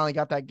 and he finally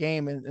got that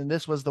game, and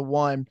this was the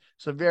one.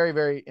 So very,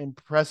 very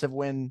impressive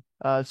win,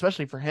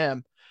 especially for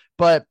him.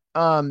 But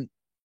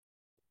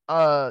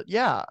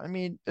yeah, I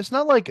mean, it's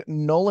not like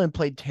Nolan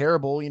played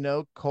terrible.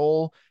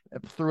 Cole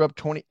threw up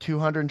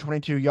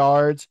 222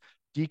 yards.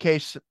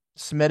 DK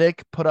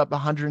Smitic put up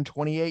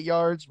 128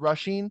 yards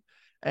rushing,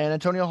 and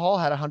Antonio Hall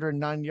had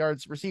 109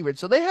 yards receiving.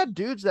 So they had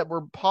dudes that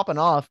were popping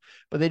off,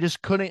 but they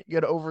just couldn't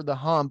get over the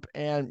hump.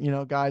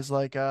 And guys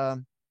like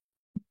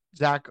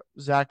Zach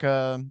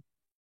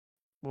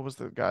what was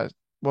the guy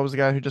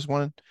who just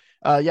won?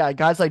 Yeah,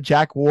 guys like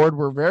Jack Ward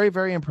were very,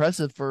 very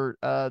impressive for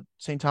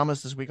St.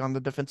 Thomas this week on the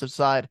defensive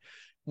side.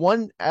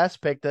 One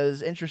aspect that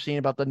is interesting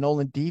about the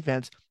Nolan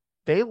defense,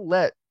 they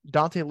let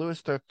Dante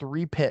Lewis throw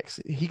 3 picks.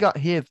 He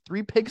had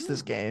 3 picks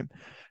this game.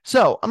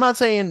 So I'm not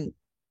saying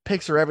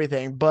picks are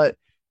everything, but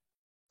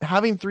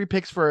having 3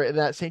 picks for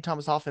that St.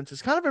 Thomas offense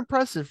is kind of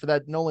impressive for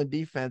that Nolan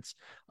defense.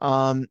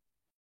 And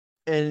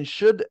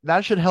should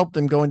help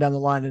them going down the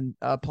line in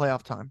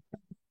playoff time.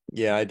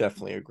 Yeah, I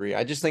definitely agree.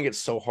 I just think it's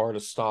so hard to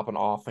stop an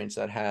offense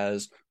that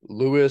has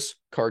Lewis,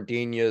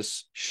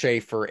 Cardenas,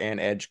 Schaefer, and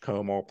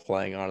Edgecombe all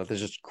playing on it. There's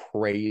just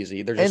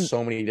crazy. There's just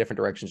so many different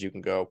directions you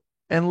can go.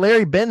 And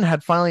Larry Benton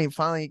had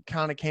finally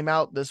kind of came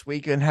out this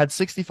week and had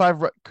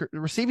 65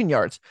 receiving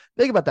yards.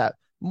 Think about that.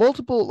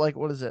 Multiple, like,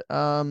 what is it?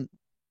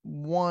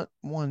 One,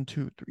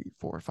 two, three,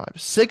 four, 5,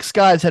 6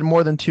 guys had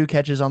more than 2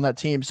 catches on that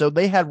team. So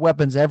they had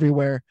weapons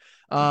everywhere.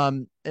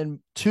 And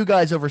 2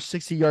 guys over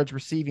 60 yards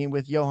receiving,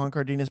 with Johan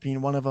Cardenas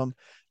being one of them.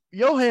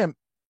 Johan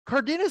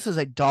Cardenas is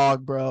a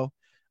dog, bro.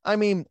 I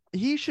mean,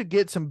 he should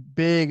get some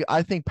big,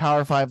 I think,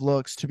 Power 5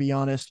 looks, to be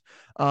honest,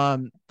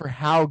 for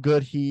how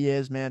good he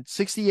is, man.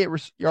 68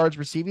 yards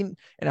receiving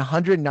and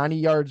 190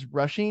 yards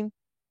rushing.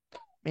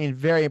 I mean,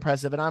 very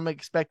impressive. And I'm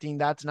expecting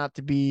that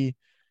to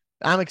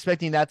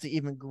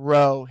even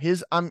grow.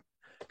 I'm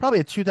probably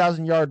a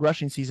 2,000 yard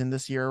rushing season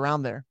this year,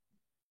 around there.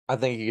 I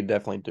think he could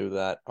definitely do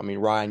that. I mean,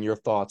 Ryan, your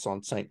thoughts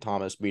on St.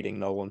 Thomas beating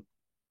Nolan?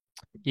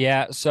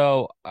 Yeah,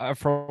 so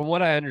from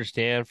what I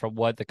understand, from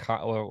what the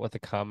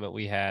comment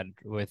we had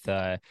with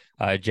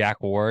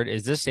Jack Ward,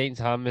 is this St.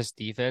 Thomas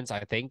defense,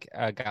 I think,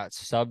 got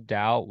subbed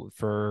out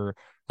for,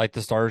 like,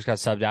 the starters got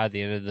subbed out at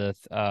the end of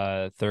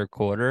the third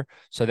quarter,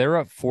 so they were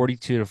up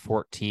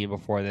 42-14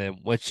 before then,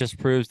 which just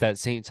proves that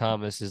St.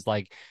 Thomas is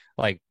like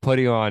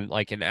putting on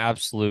like an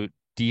absolute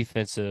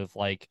defensive,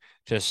 like,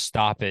 just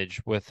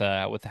stoppage with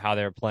how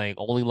they're playing,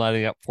 only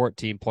letting up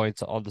 14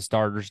 points on the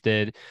starters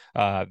did.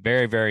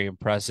 Very, very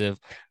impressive.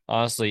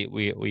 Honestly,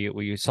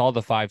 we saw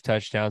the 5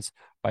 touchdowns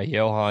by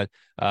Johan.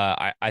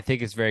 I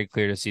think it's very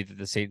clear to see that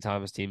the St.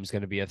 Thomas team is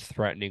going to be a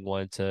threatening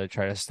one to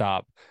try to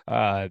stop.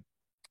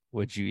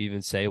 Would you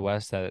even say,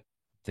 Wes, that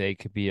they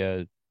could be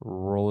a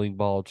rolling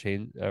ball of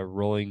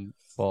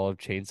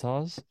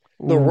chainsaws?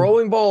 The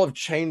rolling ball of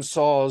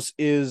chainsaws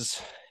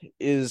is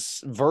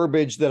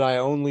verbiage that I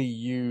only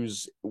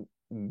use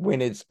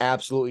when it's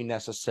absolutely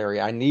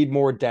necessary. I need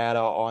more data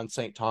on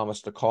St.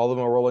 Thomas to call them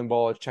a rolling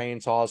ball of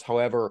chainsaws.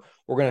 However,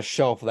 we're going to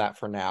shelf that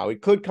for now.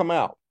 It could come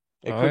out.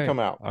 Come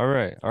out. All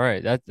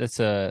right. That's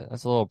a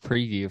little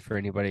preview for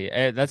anybody.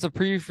 That's a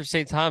preview for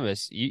St.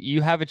 Thomas.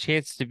 You have a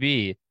chance to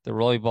be the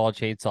rolling ball of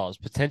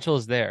chainsaws. Potential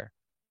is there.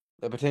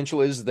 The potential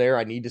is there.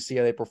 I need to see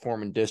how they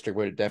perform in district,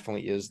 but it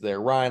definitely is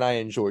there. Ryan, I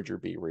enjoyed your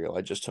Be Real.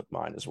 I just took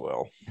mine as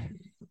well.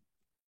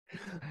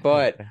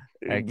 But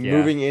Heck yeah.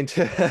 moving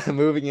into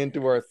moving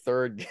into our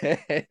third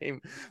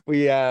game,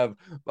 we have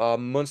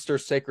Munster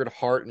Sacred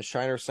Heart and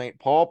Shiner St.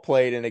 Paul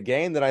played in a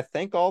game that I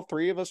think all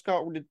three of us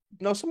got.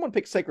 No, someone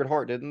picked Sacred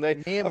Heart, didn't they?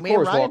 Of Me and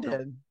course, Ryan Walker.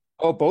 did.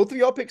 Oh, both of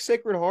y'all picked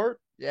Sacred Heart?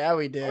 Yeah,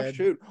 we Oh did.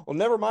 shoot. Well,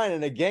 never mind.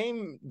 In a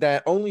game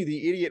that only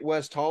the idiot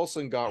Wes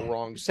Tolson got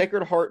wrong,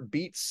 Sacred Heart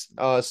beats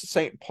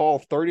St. Paul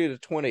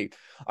 30-20.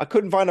 I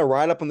couldn't find a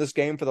write-up on this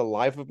game for the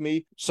life of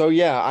me. So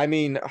yeah,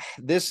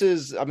 this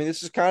is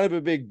kind of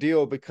a big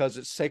deal because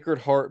it's Sacred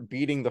Heart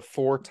beating the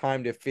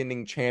four-time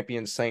defending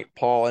champion St.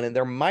 Paul. And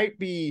there might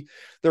be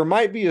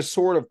a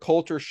sort of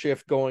culture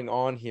shift going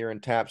on here in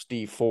TAPS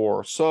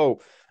D4.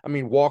 So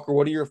Walker,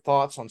 what are your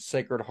thoughts on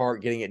Sacred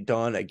Heart getting it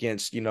done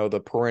against,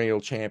 the perennial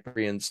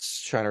champions,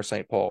 Shiner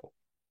St. Paul?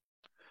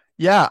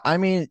 Yeah, I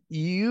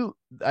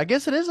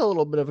guess it is a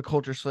little bit of a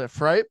culture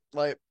shift, right?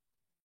 Like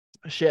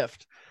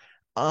shift.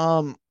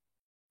 Um,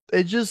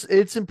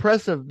 it's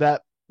impressive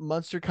that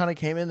Munster kind of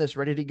came in this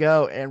ready to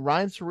go, and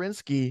Ryan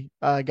Sarinsky,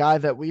 a guy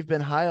that we've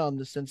been high on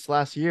this since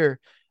last year,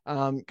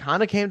 kind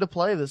of came to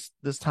play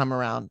this time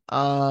around.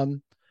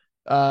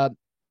 Uh,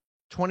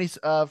 20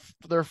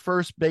 their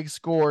first big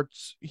score,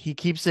 he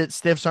keeps it,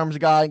 stiffs arms a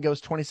guy and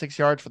goes 26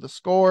 yards for the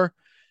score.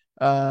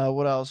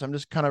 What else? I'm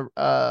just kind of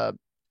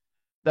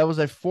that was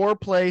a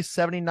 4-play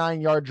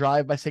 79-yard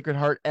drive by Sacred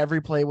Heart.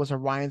 Every play was a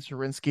Ryan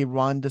Sarinsky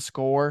run to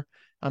score.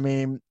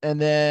 And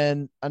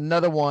then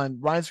another one,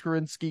 Ryan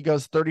Sarinsky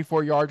goes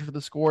 34 yards for the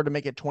score to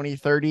make it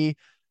 20-30.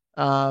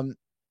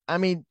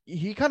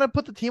 He kind of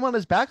put the team on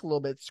his back a little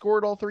bit,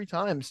 scored all three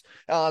times.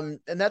 And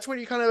that's what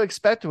you kind of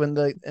expect when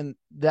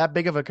that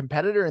big of a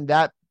competitor and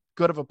that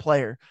good of a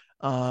player.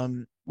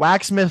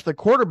 Waxsmith, the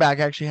quarterback,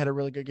 actually had a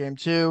really good game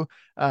too.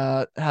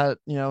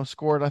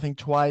 Scored I think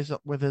twice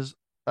with his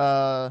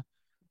I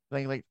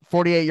think like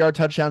 48-yard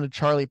touchdown to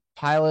Charlie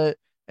Pilot,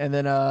 and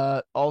then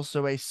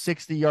also a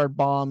 60-yard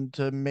bomb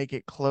to make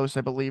it close,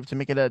 I believe, to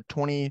make it a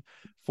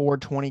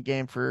 24-20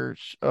 game for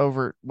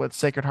over with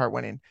Sacred Heart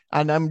winning.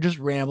 And I'm just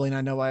rambling.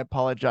 I know, I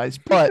apologize,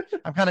 but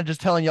I'm kind of just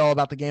telling y'all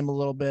about the game a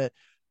little bit.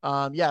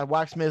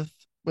 Waxsmith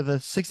with a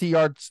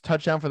 60-yard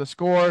touchdown for the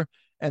score,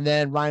 and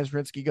then Ryan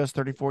Zrinsky goes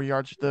 34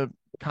 yards to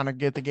kind of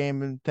get the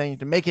game and thing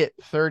to make it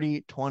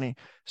 30-20.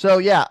 So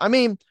yeah,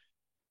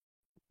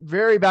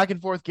 very back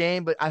and forth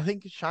game, but I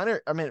think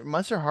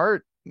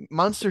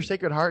Munster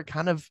Sacred Heart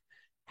kind of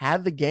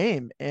had the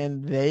game,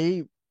 and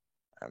they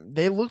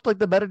looked like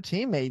the better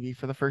team maybe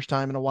for the first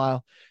time in a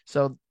while.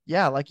 So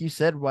yeah, like you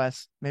said,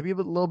 Wes, maybe a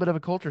little bit of a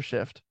culture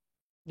shift.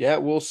 Yeah,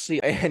 we'll see.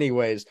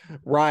 Anyways,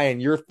 Ryan,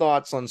 your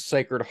thoughts on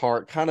Sacred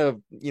Heart kind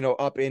of,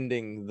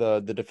 upending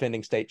the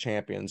defending state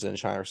champions in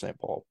Shiner St.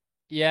 Paul.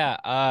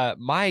 Yeah,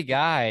 my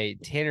guy,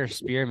 Tanner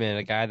Spearman,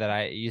 a guy that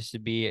I used to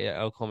be at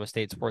Oklahoma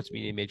State sports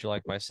media major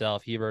like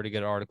myself, he wrote a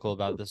good article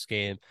about this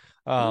game.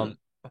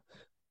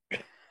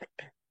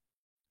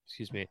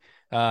 Excuse me.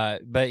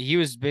 But he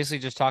was basically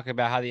just talking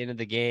about how the end of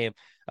the game,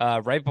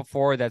 right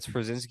before that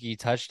Swazinski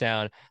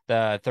touchdown,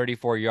 the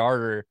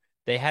 34-yarder,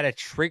 they had a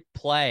trick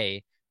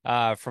play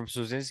from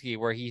Swazinski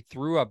where he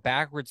threw a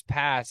backwards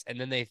pass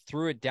and then they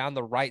threw it down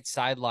the right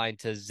sideline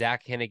to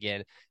Zach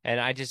Hennigan.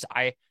 And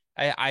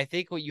I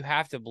think what you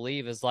have to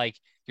believe is like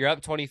you're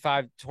up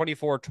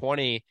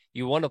 24-20.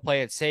 You want to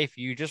play it safe.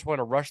 You just want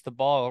to rush the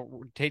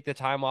ball, take the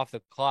time off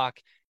the clock.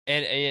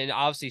 And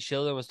obviously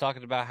Shilden was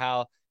talking about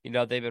how,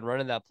 they've been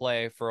running that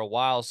play for a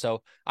while.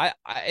 So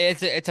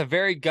it's a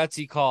very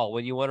gutsy call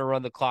when you want to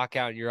run the clock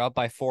out and you're up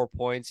by 4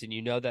 points and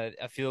you know that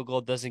a field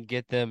goal doesn't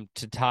get them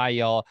to tie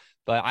y'all.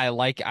 But I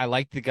like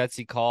the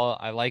gutsy call.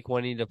 I like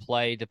wanting to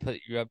play to put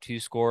you up 2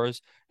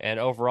 scores. And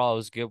overall, it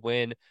was a good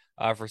win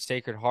for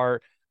Sacred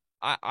Heart.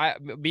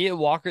 Me and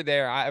Walker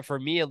there, for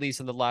me at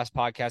least in the last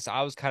podcast,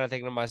 I was kind of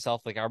thinking to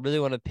myself, like, I really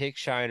want to pick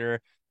Shiner,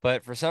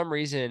 but for some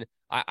reason,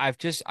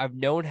 I've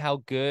known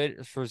how good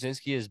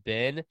Swazinski has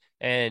been,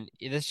 and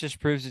this just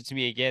proves it to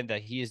me again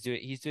that he's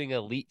doing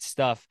elite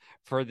stuff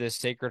for this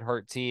Sacred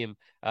Heart team,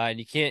 and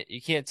you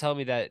can't tell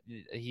me that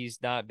he's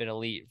not been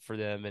elite for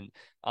them. And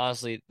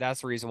honestly,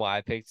 that's the reason why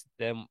I picked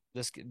them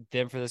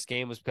for this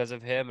game was because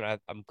of him, and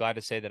I'm glad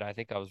to say that I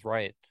think I was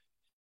right.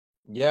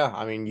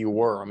 Yeah, you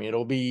were.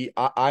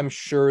 I'm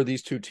sure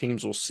these two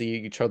teams will see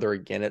each other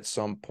again at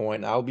some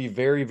point. I'll be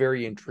very,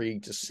 very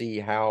intrigued to see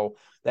how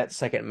that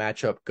second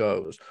matchup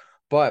goes.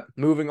 But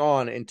moving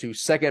on into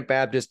Second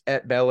Baptist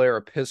at Bel Air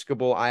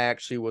Episcopal, I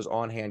actually was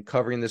on hand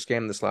covering this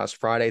game this last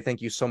Friday.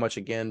 Thank you so much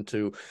again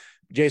to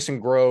Jason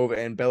Grove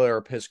and Bel Air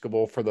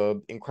Episcopal for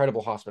the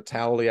incredible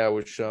hospitality I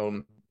was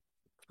shown.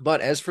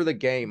 But as for the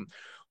game,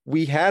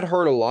 we had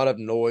heard a lot of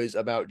noise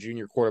about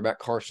junior quarterback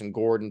Carson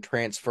Gordon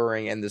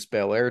transferring and this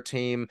Bel Air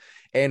team.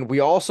 And we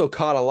also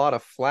caught a lot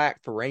of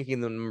flack for ranking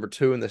them number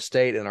 2 in the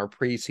state in our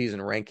preseason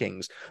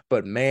rankings.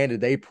 But man, did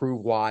they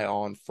prove why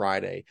on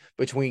Friday.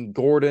 Between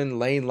Gordon,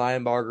 Lane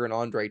Linebarger, and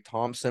Andre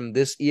Thompson,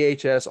 this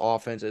EHS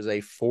offense is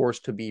a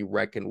force to be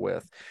reckoned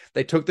with.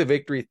 They took the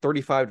victory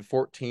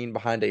 35-14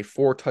 behind a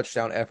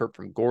 4-touchdown effort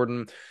from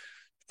Gordon.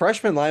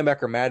 Freshman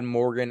linebacker Madden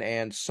Morgan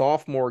and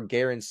sophomore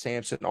Garen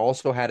Sampson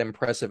also had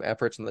impressive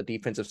efforts on the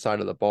defensive side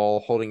of the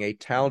ball, holding a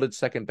talented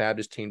Second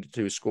Baptist team to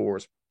 2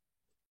 scores.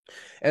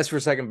 As for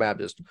Second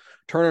Baptist,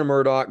 Turner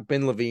Murdoch,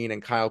 Ben Levine,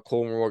 and Kyle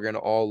Cole Morgan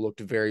all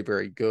looked very,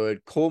 very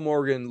good. Cole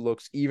Morgan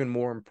looks even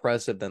more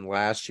impressive than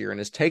last year and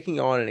is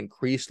taking on an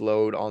increased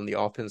load on the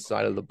offense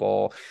side of the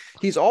ball.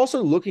 He's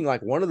also looking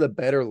like one of the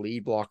better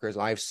lead blockers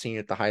I've seen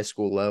at the high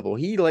school level.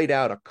 He laid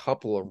out a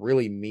couple of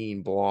really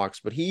mean blocks,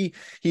 but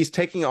he's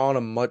taking on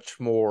a much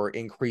more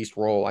increased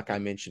role, like I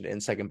mentioned,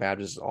 in Second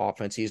Baptist's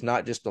offense. He's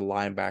not just a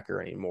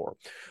linebacker anymore.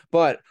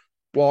 But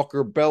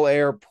Walker, Bel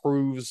Air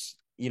proves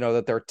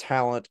that their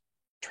talent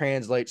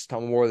translates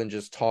to more than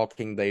just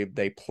talking.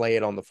 They play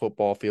it on the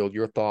football field.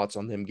 Your thoughts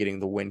on them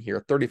getting the win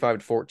here,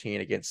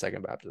 35-14 against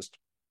Second Baptist?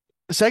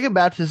 Second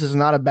Baptist is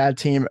not a bad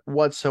team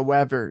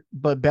whatsoever,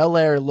 but Bel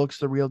Air looks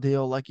the real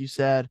deal, like you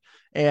said.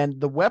 And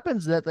the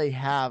weapons that they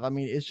have, I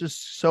mean, it's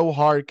just so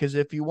hard because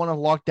if you want to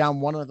lock down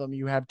one of them,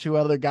 you have two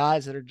other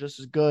guys that are just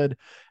as good.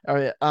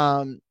 Or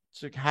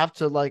to have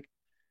to like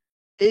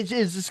it's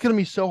just going to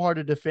be so hard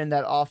to defend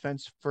that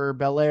offense for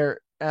Bel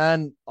Air.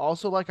 And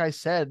also, like I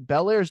said,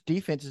 Bel Air's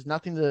defense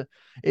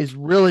is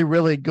really,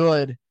 really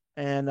good.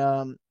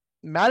 And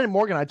Madden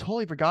Morgan, I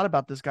totally forgot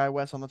about this guy,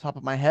 Wes, on the top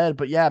of my head.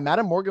 But yeah,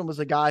 Madden Morgan was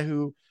a guy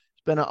who's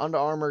been an Under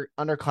Armour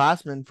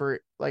underclassman for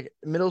like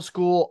middle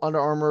school Under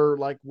Armour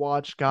like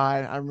watch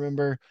guy, I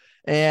remember.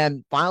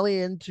 And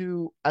finally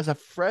into as a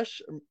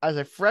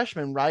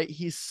freshman, right?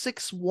 He's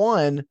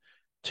 6'1",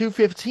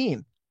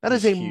 215. That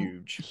is He's a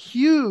huge.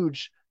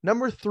 huge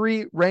number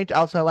 3 ranked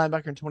outside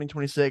linebacker in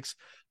 2026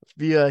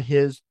 via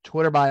his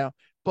Twitter bio.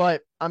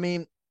 But I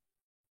mean,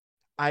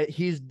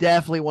 he's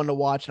definitely one to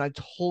watch, and I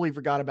totally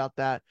forgot about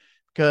that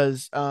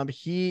because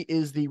he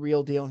is the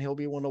real deal, and he'll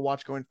be one to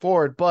watch going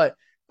forward. But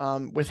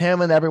with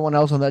him and everyone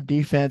else on that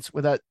defense,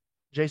 with that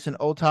Jason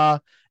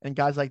Ota and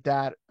guys like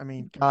that, I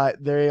mean,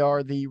 they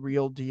are the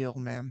real deal,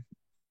 man.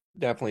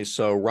 Definitely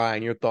so.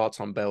 Ryan, your thoughts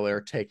on Bel Air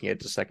taking it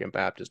to Second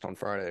Baptist on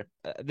Friday?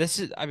 This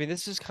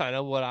is kind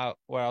of what I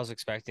was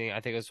expecting.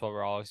 I think it's what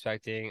we're all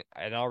expecting.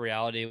 In all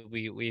reality,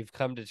 we've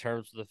come to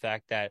terms with the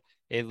fact that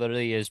it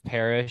literally is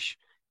parish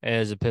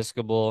and is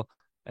Episcopal,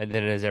 and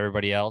then it is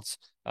everybody else.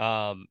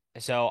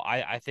 So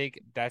I think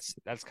that's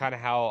kind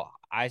of how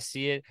I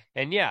see it.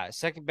 And yeah,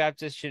 Second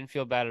Baptist shouldn't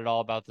feel bad at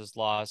all about this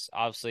loss.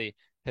 Obviously,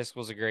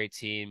 Episcopal's a great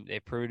team. They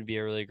proved to be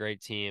a really great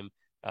team.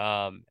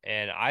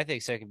 And I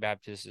think Second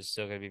Baptist is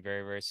still going to be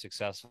very, very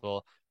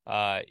successful.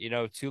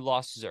 2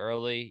 losses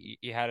early.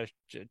 You had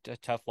a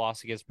tough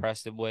loss against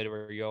Prestonwood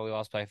where you only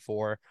lost by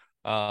 4.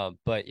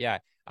 But yeah,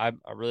 I'm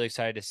really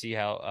excited to see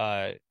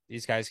how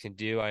these guys can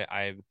do.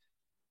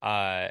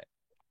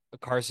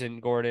 Carson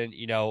Gordon,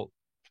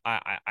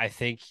 I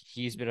think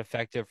he's been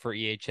effective for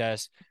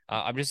EHS.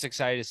 I'm just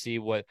excited to see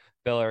what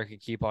Bel Air can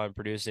keep on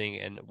producing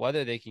and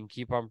whether they can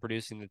keep on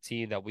producing the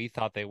team that we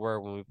thought they were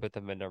when we put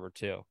them at number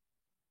 2.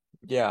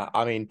 Yeah,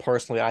 I mean,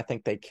 personally, I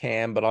think they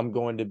can, but I'm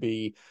going to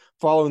be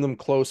following them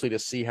closely to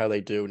see how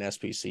they do in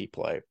SPC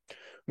play.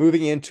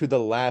 Moving into the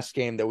last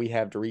game that we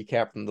have to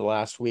recap from the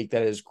last week,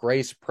 that is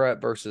Grace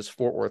Prep versus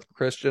Fort Worth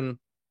Christian.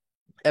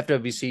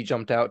 FWC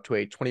jumped out to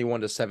a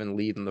 21-7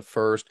 lead in the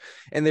first,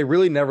 and they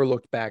really never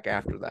looked back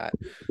after that.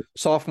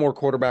 Sophomore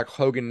quarterback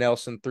Hogan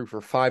Nelson threw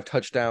for 5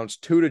 touchdowns,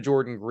 2 to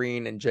Jordan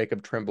Green and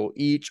Jacob Trimble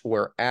each,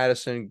 where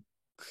Addison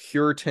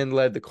Curtin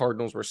led the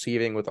Cardinals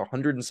receiving with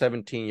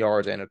 117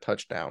 yards and a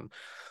touchdown.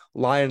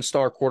 Lion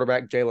star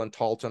quarterback Jalen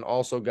Talton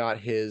also got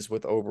his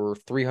with over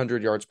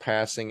 300 yards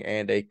passing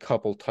and a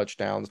couple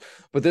touchdowns.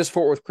 But this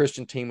Fort Worth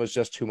Christian team was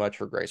just too much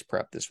for Grace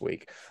Prep this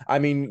week. I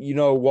mean,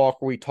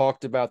 Walker, we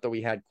talked about that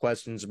we had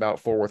questions about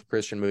Fort Worth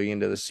Christian moving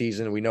into the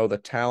season. We know the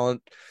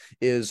talent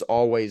is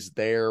always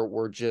there.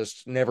 We're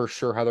just never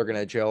sure how they're going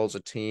to gel as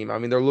a team. I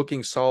mean, they're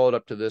looking solid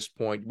up to this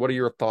point. What are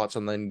your thoughts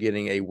on them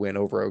getting a win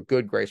over a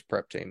good Grace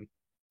Prep team?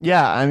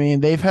 Yeah, I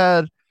mean, they've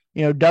had,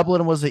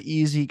 Dublin was an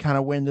easy kind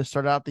of win to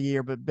start out the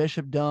year, but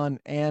Bishop Dunn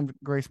and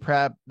Grace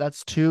Prep,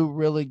 that's 2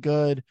 really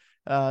good,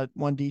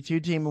 one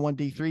D2 team and one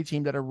D3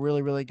 team that are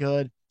really, really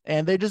good.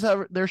 And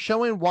they're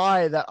showing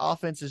why that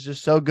offense is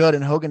just so good.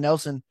 And Hogan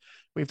Nelson,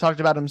 we've talked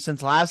about him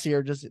since last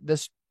year. Just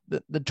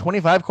the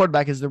 25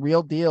 quarterback is the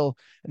real deal.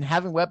 And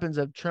having weapons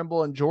of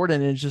Trimble and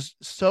Jordan is just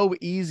so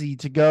easy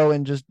to go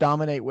and just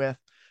dominate with.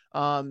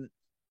 And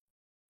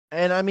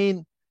I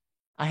mean,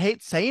 I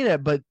hate saying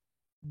it, but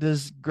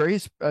does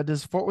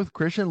Fort Worth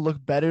Christian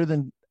look better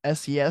than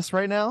SES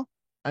right now?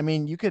 I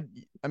mean,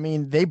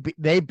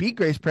 they beat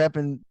Grace Prep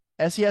and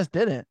SES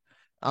didn't.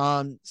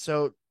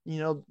 So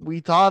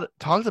we talked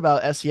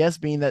about SES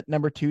being that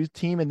number 2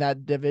 team in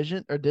that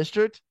division or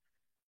district.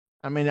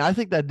 I mean, I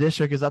think that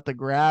district is up the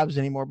grabs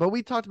anymore. But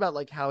we talked about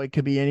like how it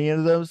could be any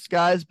of those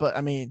guys. But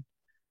I mean,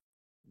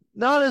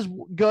 not as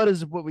good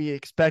as what we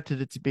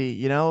expected it to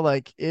be.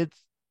 Like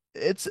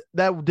it's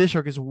that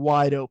district is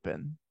wide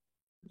open.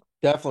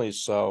 Definitely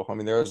so. I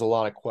mean, there's a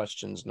lot of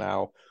questions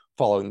now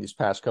following these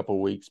past couple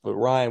of weeks. But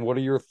Ryan, what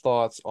are your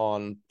thoughts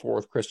on Fort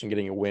Worth Christian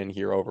getting a win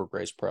here over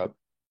Grace Prep?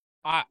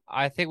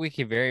 I think we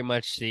can very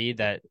much see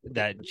that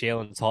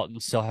Jalen Talton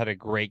still had a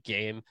great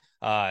game.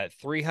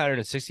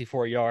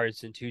 364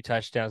 yards and 2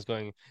 touchdowns,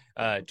 going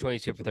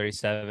 22 for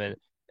 37.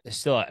 It's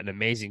still an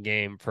amazing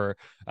game for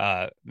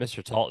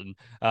Mr. Talton.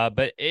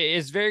 But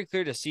it's very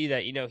clear to see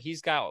that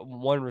he's got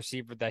one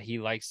receiver that he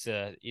likes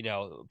to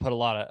put a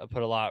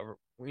lot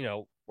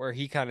where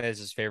he kind of is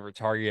his favorite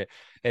target.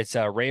 It's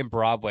Rain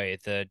Broadway,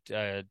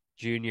 the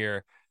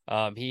junior.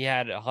 He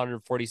had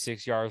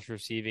 146 yards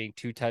receiving,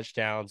 2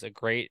 touchdowns,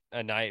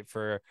 a night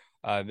for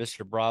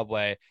Mr.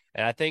 Broadway.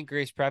 And I think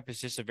Grace Prep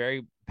is just a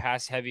very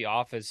pass heavy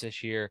offense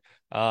this year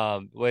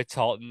with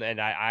Talton.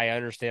 And I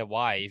understand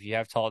why. If you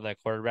have Talton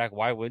at quarterback,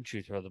 why wouldn't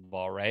you throw the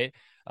ball, right?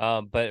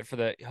 But for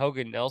the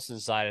Hogan Nelson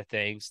side of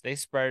things, they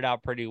spread it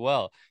out pretty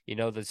well.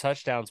 The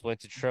touchdowns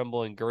went to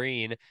Trimble and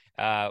Green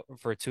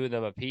for 2 of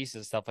them apiece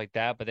and stuff like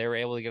that, but they were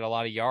able to get a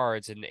lot of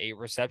yards and 8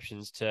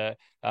 receptions to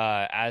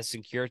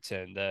Addison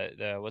Cureton,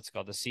 the what's it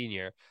called, the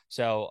senior.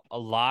 So a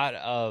lot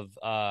of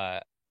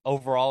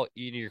overall,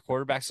 your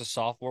quarterback's a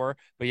sophomore,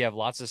 but you have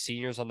lots of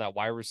seniors on that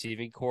wide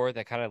receiving core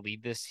that kind of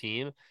lead this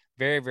team.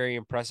 Very, very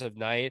impressive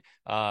night.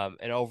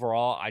 And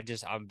overall,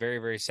 I'm very,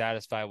 very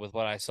satisfied with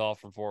what I saw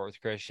from Fort Worth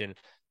Christian.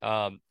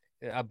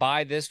 A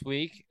bye this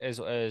week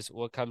is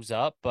what comes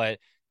up, but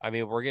I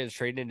mean, we're getting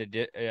straight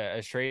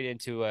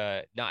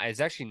into not. It's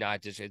actually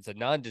not just. It's a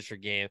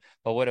non-district game,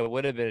 but what it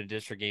would have been a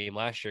district game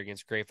last year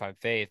against Grapevine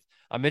Faith.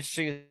 I'm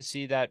interested to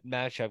see that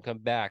matchup come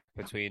back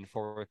between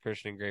Fort Worth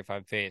Christian and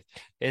Grapevine Faith.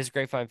 Is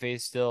Grapevine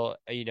Faith still,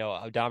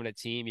 a dominant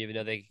team, even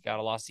though they got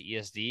a loss to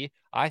ESD?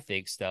 I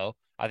think so.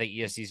 I think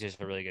ESD is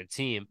just a really good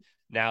team.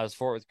 Now, as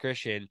Fort Worth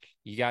Christian,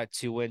 you got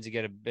 2 wins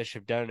against a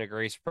Bishop Dunn and a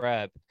Grace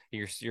Prep.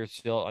 You're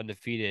still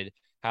undefeated.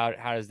 How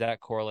does that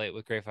correlate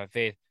with Grapevine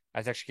Faith?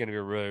 That's actually going to be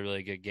a really,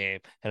 really good game.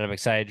 And I'm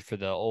excited for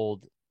the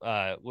old,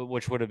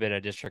 which would have been a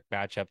district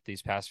matchup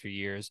these past few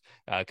years,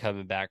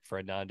 coming back for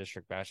a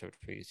non-district matchup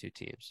between these 2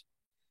 teams.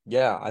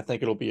 Yeah, I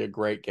think it'll be a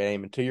great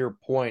game. And to your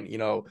point,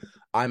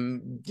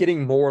 I'm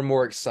getting more and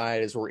more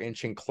excited as we're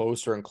inching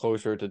closer and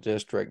closer to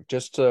district,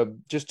 just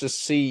to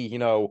see,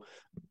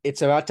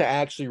 it's about to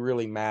actually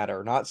really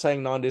matter. Not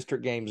saying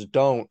non-district games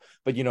don't,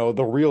 but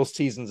the real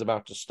season's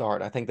about to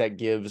start. I think that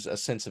gives a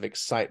sense of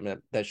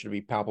excitement that should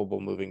be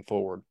palpable moving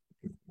forward.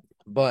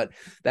 But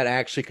that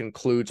actually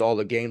concludes all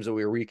the games that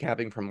we were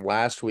recapping from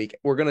last week.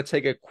 We're going to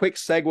take a quick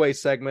segue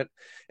segment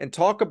and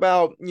talk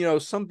about,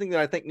 something that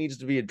I think needs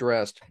to be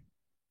addressed.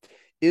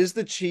 Is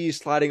the cheese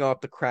sliding off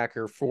the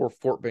cracker for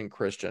Fort Bend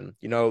Christian?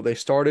 They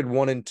started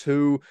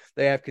 1-2.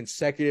 They have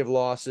consecutive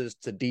losses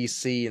to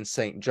DC and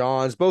St.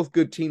 John's, both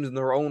good teams in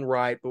their own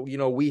right. But,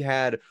 we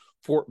had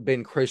Fort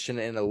Bend Christian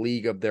in a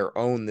league of their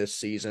own this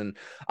season.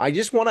 I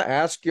just want to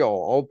ask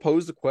y'all, I'll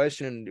pose the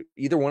question, and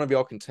either one of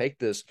y'all can take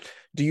this.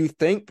 Do you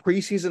think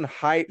preseason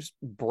hype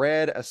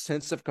bred a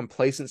sense of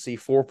complacency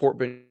for Fort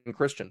Bend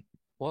Christian?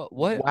 Wow,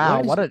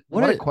 what a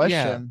question.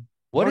 Yeah.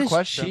 What a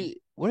question.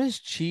 What does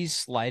cheese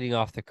sliding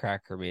off the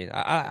cracker mean?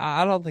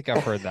 I don't think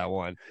I've heard that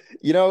one.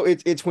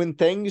 It's when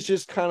things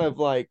just kind of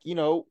like,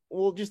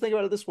 well, just think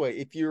about it this way.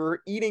 If you're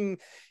eating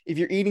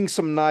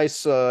some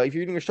nice, if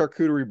you're eating a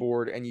charcuterie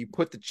board and you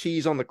put the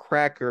cheese on the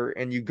cracker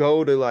and you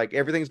go to like,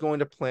 everything's going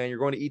to plan, you're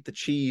going to eat the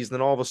cheese, then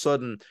all of a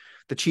sudden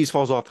the cheese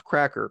falls off the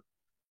cracker.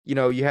 You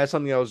had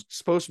something that was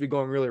supposed to be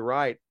going really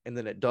right and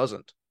then it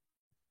doesn't.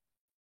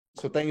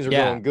 So things are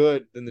going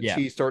good, then the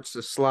cheese starts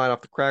to slide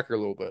off the cracker a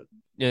little bit.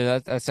 Yeah,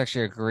 that's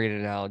actually a great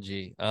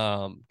analogy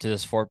to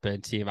this Fort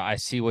Bend team. I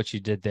see what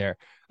you did there.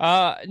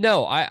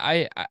 No,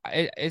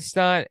 it's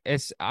not.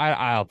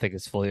 I don't think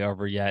it's fully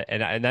over yet,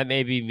 and that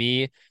may be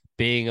me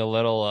being a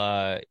little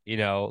kind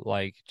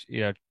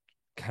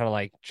of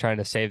like trying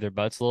to save their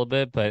butts a little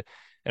bit. But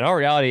in all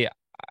reality,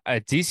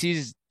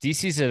 DC's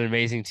an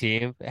amazing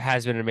team. It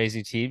has been an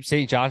amazing team.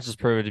 St. John's has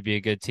proven to be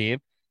a good team.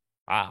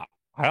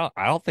 I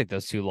don't think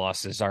those 2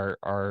 losses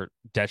are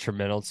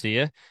detrimental to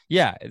you.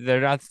 Yeah,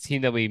 they're not the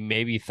team that we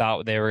maybe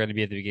thought they were going to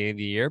be at the beginning of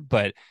the year,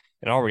 but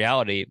in all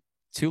reality,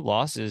 2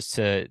 losses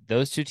to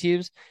those 2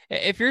 teams.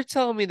 If you're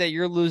telling me that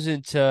you're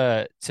losing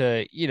to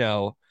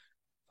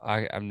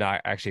I'm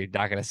not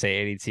going to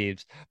say any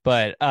teams,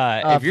 but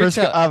if you're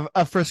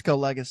Frisco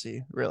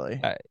Legacy,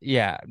 really,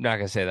 yeah, I'm not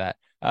going to say that.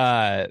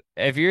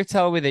 If you're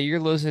telling me that you're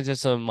losing to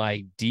some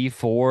like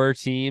D4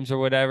 teams or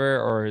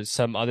whatever, or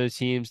some other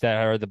teams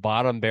that are the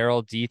bottom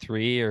barrel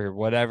D3 or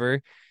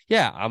whatever,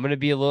 yeah, I'm gonna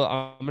be a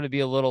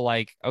little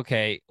like,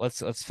 okay,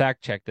 let's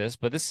fact check this.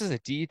 But this is a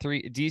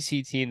D3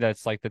 DC team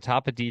that's like the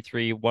top of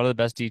D3, one of the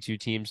best D2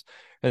 teams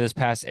in this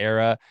past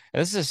era, and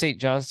this is a St.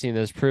 John's team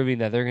that's proving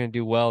that they're gonna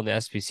do well in the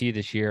SPC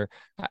this year.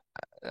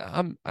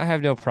 I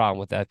have no problem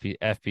with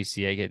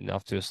FBCA getting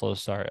off to a slow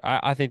start.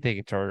 I think they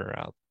can turn it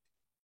around.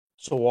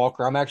 So,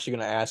 Walker, I'm actually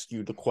going to ask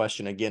you the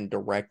question again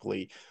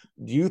directly.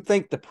 Do you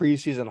think the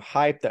preseason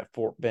hype that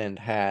Fort Bend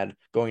had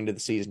going into the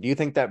season, do you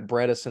think that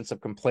bred a sense of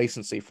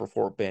complacency for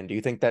Fort Bend? Do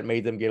you think that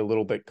made them get a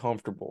little bit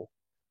comfortable?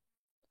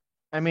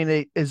 I mean,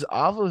 it is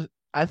obvious.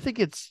 I think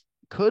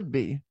could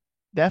be,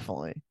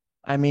 definitely.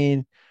 I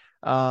mean,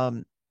 yeah,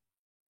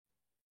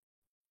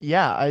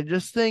 I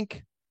just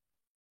think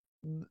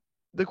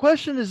the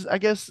question is, I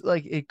guess,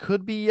 like it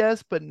could be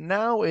yes, but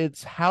now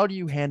it's how do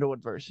you handle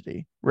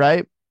adversity,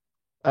 right?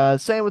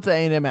 Same with the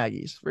A&M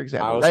Aggies, for I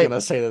example, was right?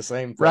 gonna say the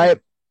same Right.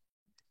 thing.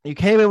 You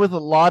came in with a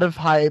lot of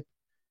hype.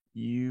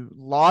 You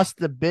lost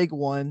the big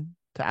one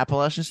to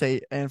Appalachian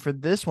State, and for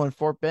this one,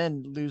 Fort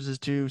Bend loses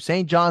to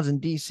St. John's in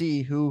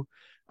DC, who,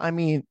 I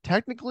mean,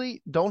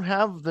 technically don't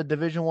have the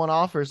Division One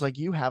offers like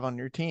you have on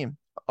your team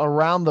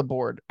around the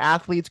board.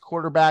 Athletes,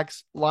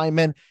 quarterbacks,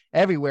 linemen,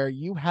 everywhere.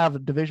 You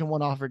have Division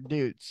One offered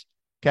dudes.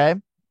 Okay,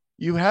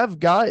 you have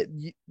got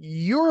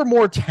you're a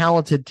more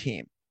talented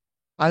team.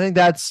 I think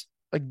that's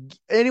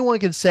anyone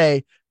can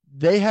say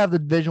they have the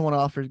Division One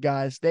offers,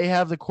 guys. They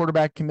have the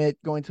quarterback commit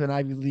going to an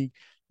Ivy League.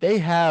 They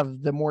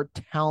have the more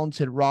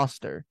talented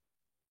roster,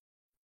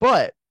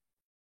 but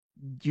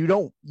you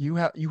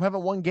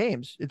haven't won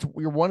games. It's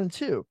you're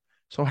 1-2.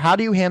 So how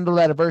do you handle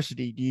that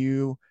adversity? Do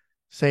you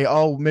say,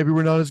 oh, maybe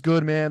we're not as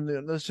good,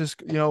 man? Let's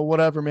just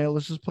whatever, man.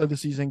 Let's just play the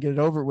season, and get it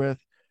over with.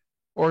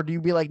 Or do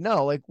you be like,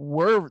 no, like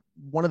we're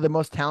one of the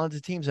most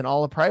talented teams in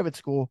all of private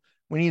school.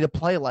 We need to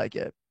play like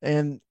it.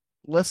 And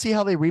let's see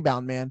how they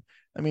rebound, man.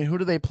 I mean, who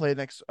do they play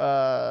next?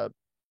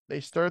 They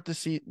start the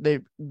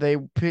season.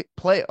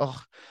 Play.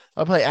 Oh,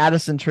 I'll play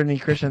Addison Trinity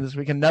Christian this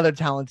week. Another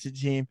talented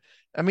team.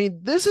 I mean,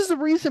 this is the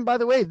reason. By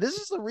the way, this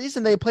is the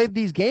reason they played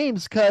these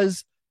games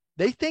because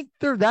they think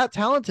they're that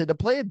talented to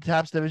play in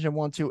TAPS Division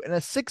 1-2 in a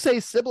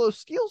 6A Cibolo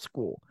Steel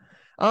school.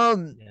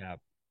 Yeah.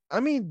 I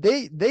mean,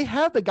 they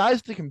have the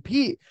guys to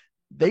compete.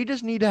 They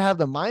just need to have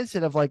the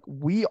mindset of like,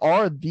 we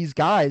are these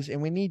guys and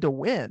we need to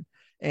win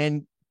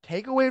and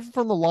take away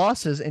from the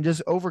losses and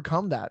just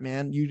overcome that,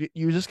 man.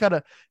 You just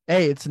gotta,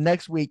 hey, it's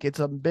next week. It's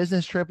a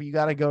business trip. You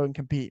gotta go and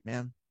compete,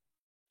 man.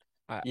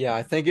 Yeah,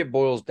 I think it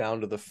boils down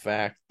to the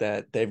fact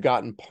that they've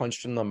gotten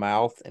punched in the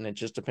mouth, and it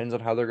just depends on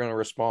how they're going to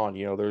respond.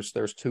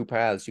 There's two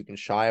paths. You can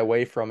shy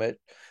away from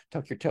it,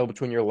 tuck your tail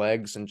between your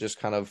legs, and just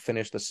kind of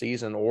finish the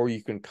season, or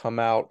you can come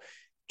out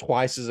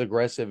twice as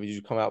aggressive as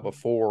you come out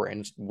before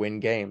and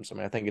win games. I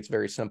mean, I think it's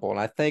very simple, and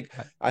I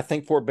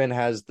think Fort Bend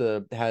has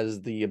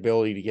the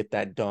ability to get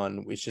that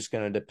done. It's just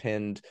going to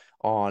depend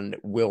on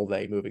will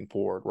they moving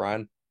forward,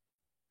 Ryan.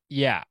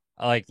 Yeah.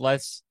 Like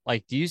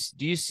do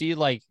you see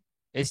like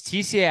it's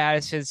TCA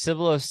Addison,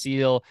 Cibolo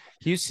Steel,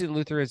 Houston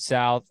Lutheran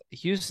South,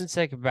 Houston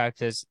Second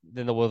Baptist,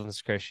 then the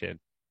Wilderness Christian.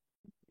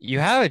 You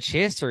have a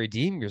chance to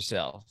redeem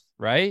yourself,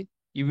 right?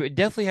 You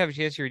definitely have a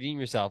chance to redeem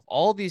yourself.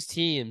 All these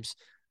teams,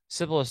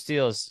 Cibolo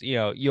Steel is,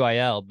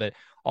 UIL, but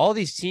all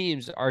these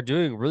teams are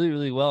doing really,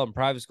 really well in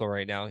private school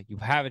right now. You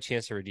have a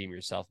chance to redeem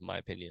yourself, in my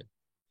opinion.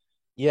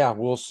 Yeah,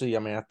 we'll see. I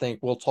mean, I think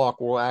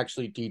we'll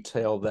actually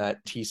detail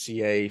that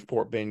TCA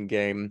Fort Bend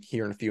game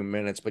here in a few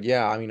minutes. But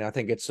yeah, I mean, I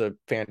think it's a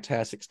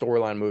fantastic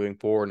storyline moving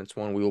forward, and it's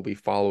one we will be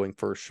following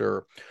for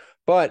sure.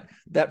 But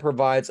that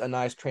provides a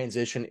nice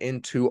transition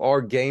into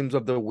our games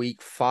of the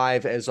week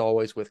 5, as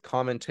always, with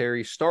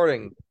commentary,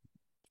 starting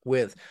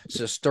with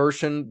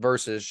Cistercian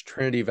versus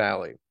Trinity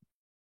Valley.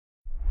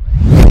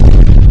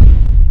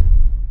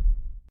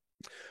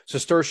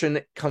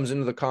 Cistercian comes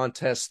into the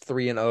contest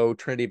 3-0.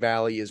 Trinity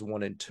Valley is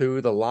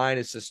 1-2. The line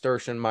is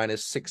Cistercian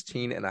minus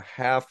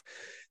 16.5.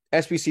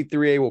 SBC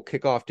 3A will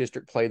kick off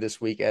district play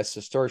this week as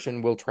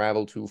Cistercian will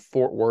travel to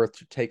Fort Worth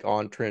to take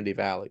on Trinity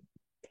Valley.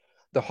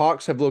 The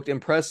Hawks have looked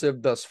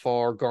impressive thus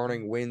far,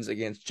 garnering wins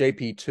against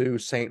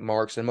JP2, St.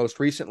 Mark's, and most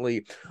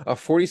recently, a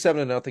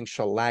 47-0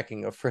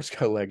 shellacking of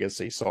Frisco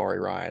Legacy. Sorry,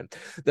 Ryan.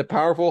 The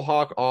powerful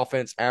Hawk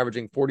offense,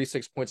 averaging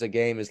 46 points a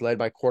game, is led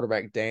by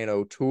quarterback Dan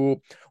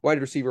O'Toole, wide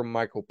receiver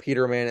Michael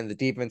Peterman, and the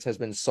defense has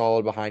been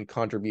solid behind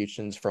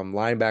contributions from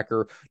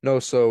linebacker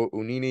Noso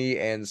Unini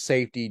and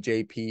safety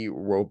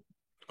JP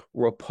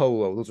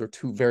Rapolo. Those are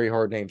two very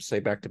hard names to say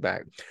back to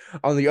back.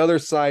 On the other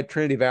side,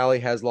 Trinity Valley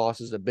has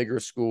losses to bigger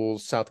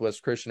schools,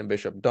 Southwest Christian and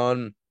Bishop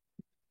Dunn,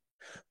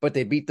 but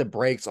they beat the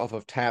brakes off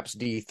of TAPS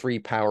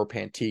D3 Power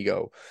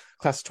Pantego.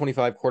 Class of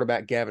 25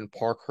 quarterback Gavin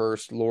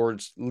Parkhurst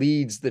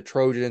leads the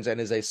Trojans and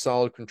is a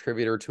solid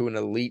contributor to an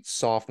elite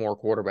sophomore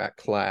quarterback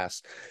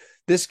class.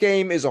 This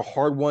game is a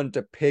hard one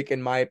to pick,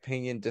 in my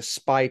opinion,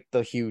 despite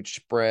the huge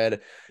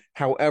spread.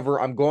 However,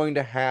 I'm going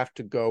to have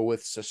to go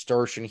with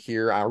Cistercian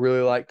here. I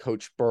really like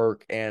Coach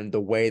Burke and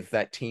the way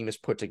that team is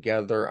put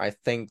together. I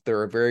think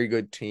they're a very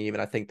good team,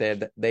 and I think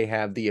they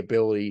have the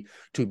ability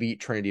to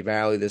beat Trinity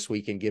Valley this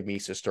week and give me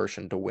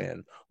Cistercian to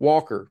win.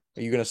 Walker,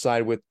 are you going to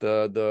side with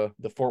the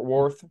Fort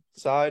Worth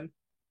side?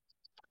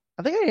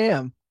 I think I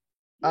am.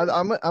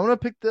 I'm gonna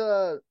pick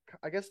the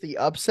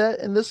upset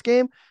in this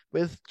game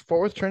with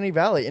Fort Worth Trinity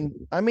Valley, and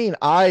I mean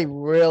I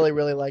really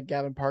like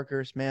Gavin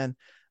Parkhurst, man.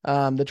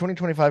 The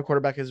 2025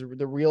 quarterback is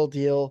the real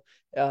deal,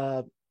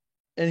 and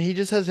he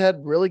just has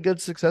had really good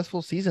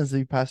successful seasons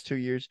the past 2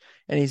 years,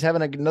 and he's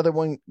having another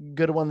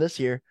good one this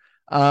year.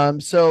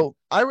 So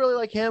I really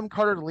like him.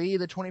 Carter Lee,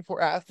 the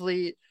 24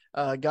 athlete,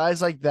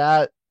 guys like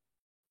that.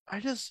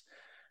 I just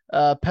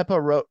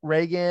Peppa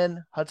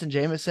Reagan, Hudson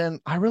Jameson.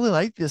 I really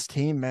like this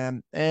team,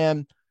 man.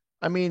 And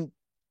I mean,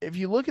 if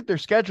you look at their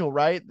schedule,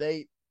 right,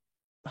 they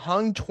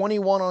hung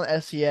 21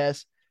 on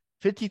SES,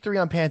 53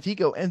 on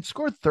Pantico, and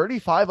scored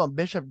 35 on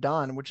Bishop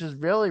Dunn, which is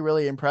really,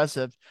 really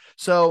impressive.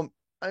 So,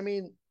 I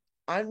mean,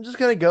 I'm just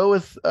going to go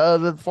with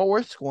the Fort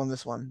Worth school in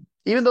this one,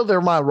 even though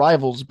they're my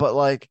rivals. But,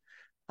 like,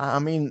 I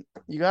mean,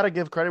 you got to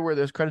give credit where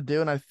there's credit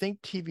due. And I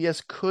think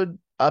TVS could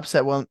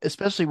upset one,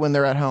 especially when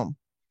they're at home.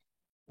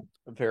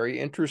 Very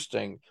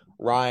interesting.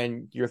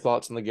 Ryan, your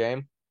thoughts on the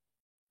game?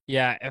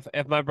 Yeah,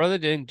 if my brother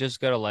didn't just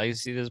go to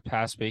Legacy this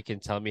past week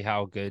and tell me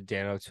how good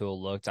Dan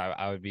O'Toole looked,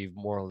 I would be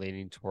more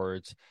leaning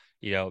towards,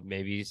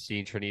 maybe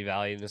seeing Trinity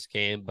Valley in this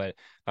game. But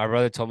my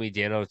brother told me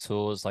Dan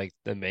O'Toole is like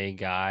the main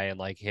guy, and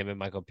like him and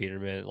Michael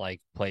Peterman like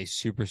play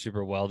super,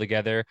 super well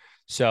together.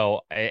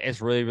 So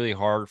it's really, really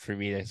hard for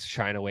me to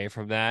shine away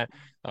from that.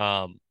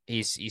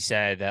 He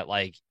said that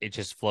like it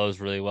just flows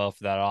really well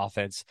for that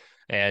offense,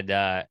 and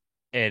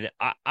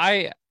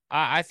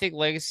I think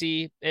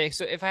Legacy.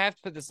 So if I have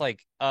to put this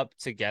like up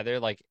together,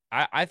 like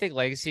I think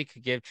Legacy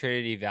could give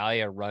Trinity Valley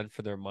a run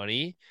for their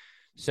money.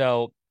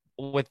 So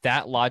with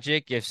that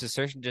logic, if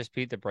Cistercian just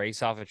beat the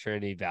brakes off of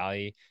Trinity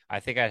Valley, I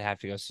think I'd have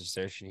to go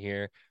Cistercian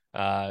here.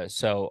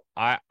 So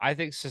I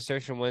think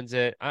Cistercian wins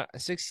it.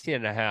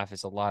 16.5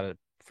 is a lot of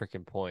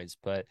freaking points,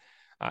 but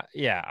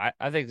yeah,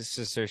 I think the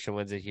Cistercian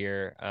wins it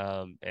here.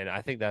 And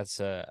I think that's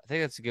a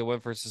good win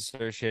for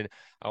Cistercian.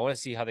 I want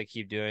to see how they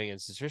keep doing,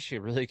 and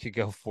Cistercian really could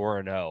go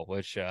 4-0,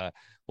 which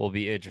will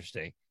be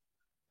interesting.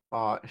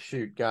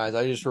 Shoot, guys,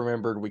 I just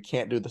remembered we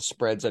can't do the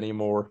spreads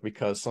anymore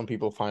because some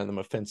people find them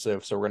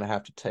offensive. So we're gonna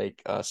have to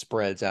take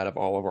spreads out of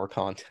all of our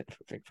content.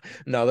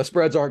 No, the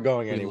spreads aren't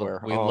going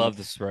anywhere. We love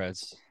the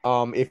spreads.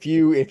 If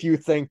you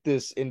think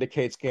this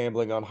indicates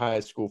gambling on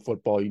high school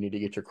football, you need to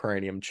get your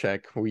cranium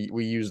checked.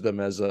 We use them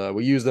as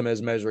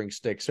measuring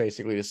sticks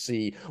basically to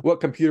see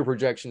what computer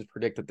projections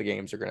predict that the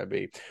games are going to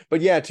be.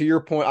 But yeah, to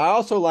your point, I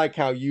also like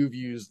how you've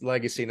used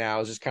Legacy now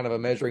as just kind of a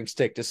measuring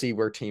stick to see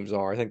where teams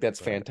are. I think that's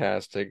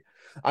fantastic.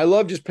 I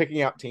love just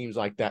picking out teams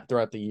like that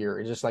throughout the year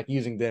and just like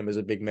using them as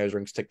a big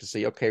measuring stick to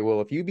see, okay, well,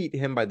 if you beat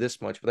him by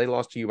this much, but they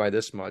lost to you by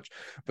this much,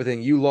 but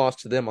then you lost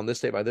to them on this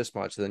day by this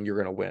much, then you're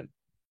going to win.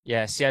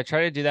 Yeah, see, I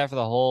try to do that for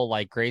the whole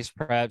like Grace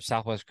Prep,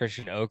 Southwest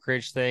Christian Oak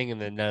Ridge thing, and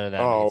then none of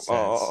that made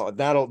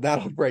sense.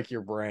 That'll break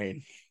your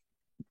brain.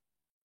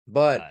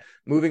 But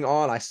moving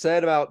on, I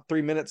said about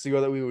 3 minutes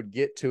ago that we would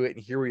get to it,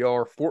 and here we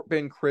are, Fort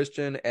Bend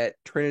Christian at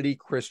Trinity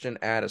Christian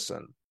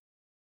Addison.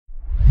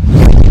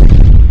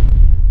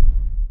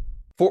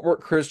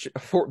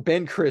 Fort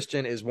Bend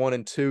Christian is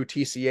 1-2.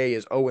 TCA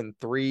is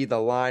 0-3. The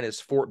line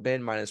is Fort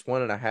Bend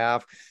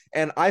 -1.5.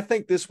 And I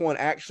think this one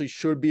actually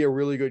should be a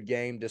really good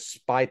game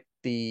despite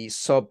the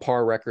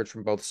subpar records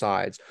from both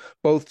sides.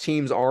 Both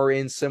teams are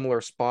in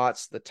similar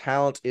spots. The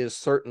talent is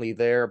certainly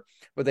there,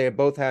 but they have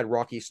both had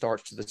rocky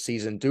starts to the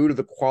season due to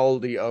the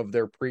quality of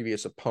their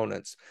previous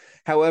opponents.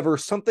 However,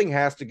 something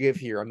has to give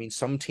here. I mean,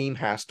 some team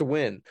has to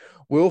win.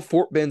 Will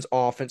Fort Bend's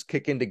offense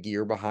kick into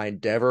gear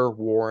behind Dever,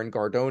 Warren,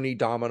 Gardoni,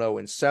 Domino,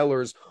 and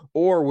Sellers,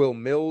 or will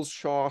Mills,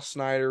 Shaw,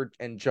 Snyder,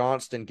 and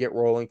Johnston get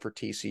rolling for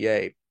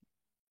TCA?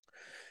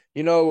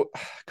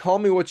 Call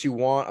me what you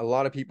want. A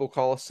lot of people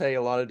say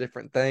a lot of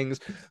different things,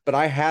 but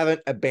I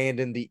haven't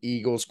abandoned the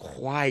Eagles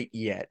quite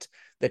yet.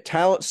 The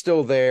talent's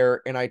still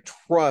there, and I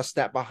trust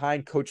that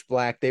behind Coach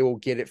Black, they will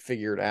get it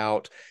figured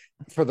out.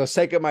 For the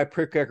sake of my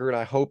pick record,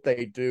 I hope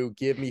they do.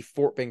 Give me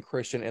Fort Bend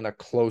Christian in a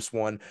close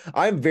one.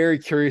 I'm very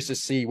curious to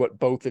see what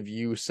both of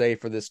you say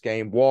for this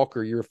game.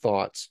 Walker, your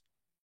thoughts?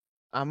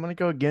 I'm going to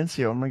go against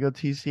you. I'm going to go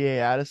TCA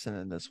Addison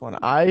in this one.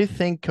 I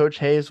think Coach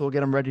Hayes will get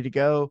them ready to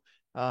go.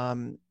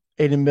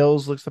 Aiden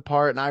Mills looks the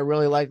part, and I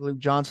really like Luke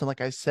Johnson. Like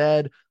I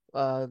said,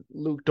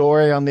 Luke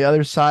Dorey on the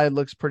other side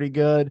looks pretty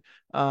good.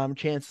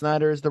 Chance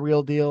Snyder is the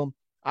real deal.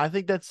 I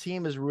think that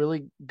team is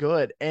really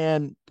good.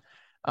 And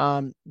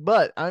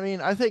but I mean,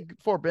 I think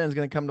Fort Bend is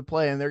going to come to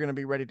play, and they're going to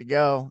be ready to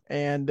go,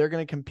 and they're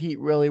going to compete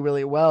really,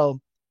 really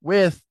well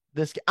with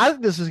this. I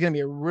think this is going to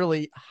be a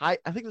really high.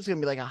 I think this is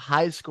going to be like a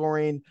high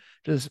scoring,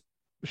 just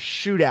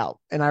shootout,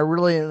 and I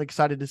really am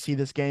excited to see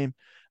this game.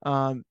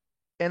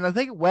 And I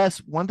think, Wes,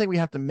 one thing we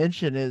have to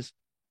mention is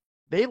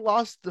they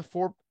lost the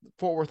Fort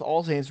Worth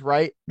All Saints,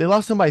 right? They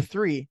lost them by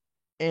 3.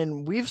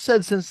 And we've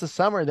said since the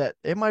summer that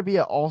it might be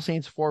an All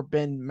Saints Fort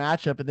Bend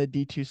matchup in the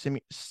D2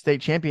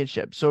 state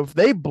championship. So if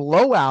they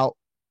blow out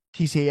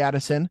TCA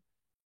Addison,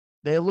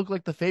 they look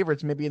like the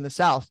favorites maybe in the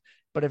South.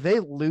 But if they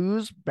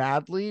lose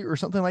badly or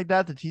something like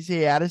that to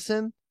TCA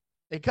Addison,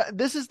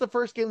 this is the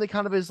first game that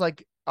kind of is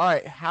like, all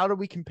right, how do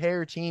we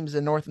compare teams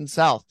in North and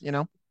South,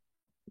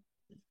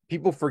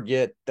 People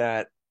forget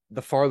that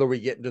the farther we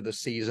get into the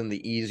season,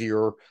 the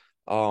easier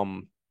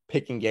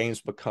picking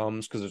games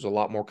becomes because there's a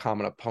lot more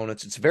common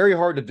opponents. It's very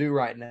hard to do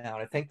right now.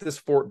 And I think this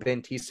Fort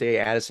Bend TCA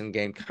Addison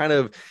game kind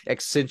of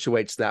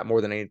accentuates that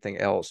more than anything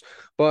else.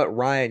 But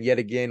Ryan, yet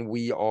again,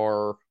 we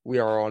are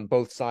on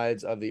both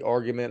sides of the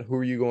argument. Who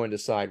are you going to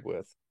side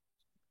with?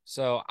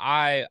 So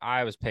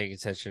I was paying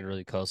attention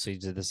really closely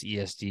to this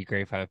ESD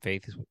Grapevine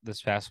Faith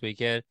this past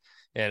weekend,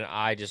 and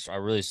I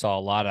really saw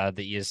a lot out of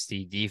the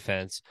ESD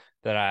defense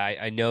that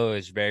I know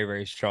is very,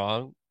 very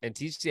strong. And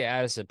TCA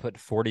Addison put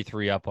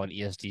 43 up on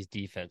ESD's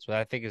defense, which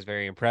I think is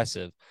very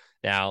impressive.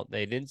 Now,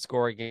 they didn't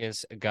score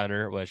against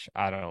Gunner, which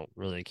I don't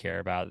really care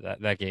about.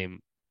 That game,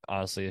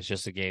 honestly, is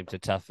just a game to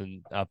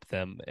toughen up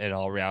them in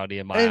all reality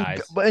in my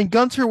eyes. And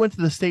Gunter went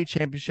to the state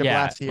championship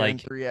Yeah, last year in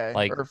 3A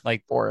like or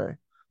like 4A.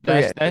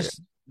 that's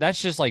 3A.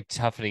 that's just like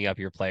toughening up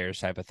your players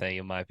type of thing,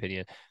 in my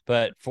opinion.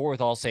 But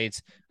with All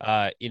Saints,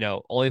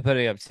 only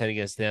putting up 10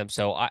 against them.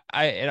 So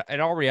in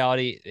all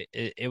reality,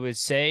 it would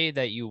say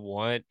that you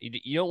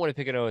don't want to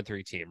pick an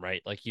 0-3 team,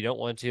 right? Like you don't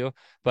want to,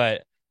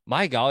 but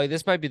my golly,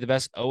 this might be the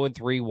best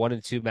 0-3,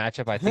 1-2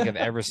 matchup I think I've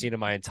ever seen in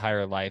my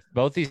entire life.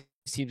 Both these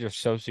teams are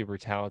so super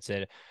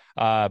talented.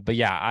 But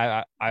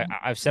yeah,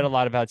 I've said a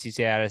lot about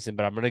TC Addison,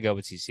 but I'm gonna go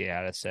with TC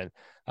Addison.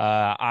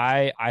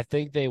 I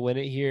think they win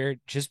it here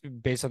just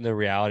based on the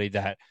reality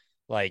that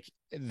like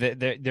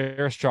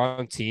they're a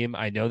strong team.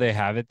 I know they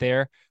have it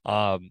there.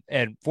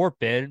 And Fort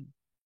Bend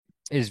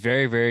is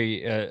very,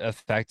 very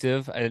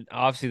effective. And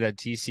obviously that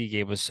TC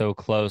game was so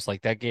close.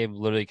 Like that game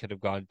literally could have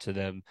gone to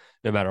them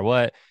no matter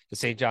what. The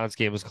St. John's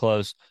game was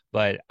close,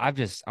 but I'm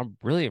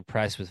really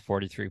impressed with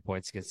 43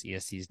 points against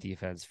ESD's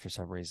defense for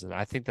some reason.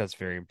 I think that's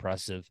very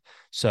impressive.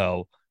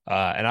 So,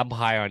 and I'm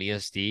high on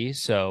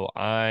ESD.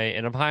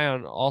 I'm high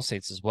on All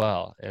Saints as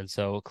well. And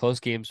so close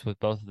games with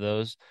both of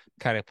those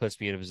kind of puts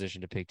me in a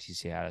position to pick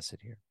TC Addison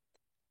here.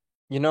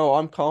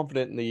 I'm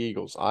confident in the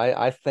Eagles.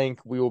 I think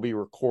we will be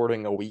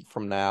recording a week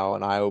from now,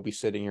 and I will be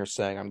sitting here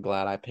saying I'm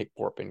glad I picked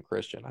Fort Bend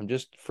Christian. I'm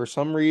just, for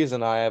some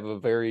reason, I have a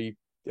very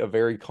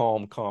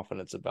calm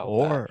confidence about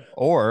that.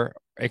 Or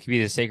it could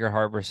be the Sacred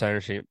Harbor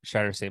Shiner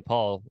St.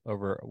 Paul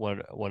over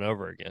one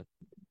over again.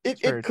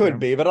 It could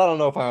be, but I don't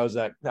know if I was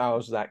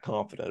that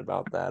confident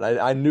about that.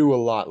 I knew a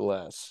lot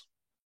less.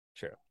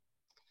 True.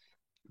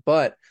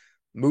 But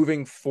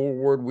moving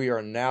forward, we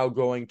are now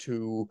going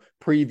to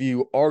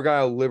preview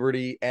Argyle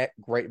Liberty at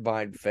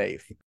Grapevine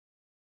Faith.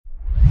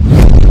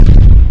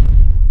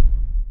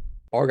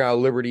 Argyle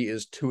Liberty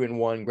is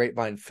 2-1.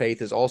 Grapevine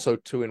Faith is also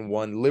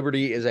 2-1.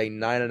 Liberty is a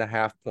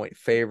 9.5-point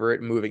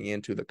favorite moving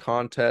into the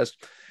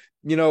contest.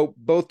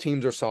 Both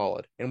teams are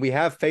solid, and we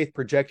have Faith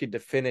projected to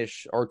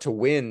finish or to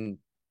win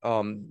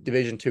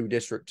Division II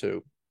District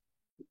 2.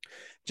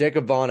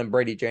 Jacob Vaughn and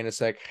Brady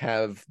Janasek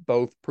have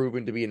both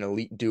proven to be an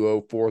elite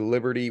duo for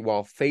Liberty,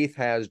 while Faith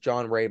has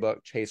John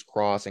Raybuck, Chase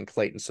Cross, and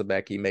Clayton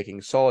Sebecki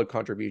making solid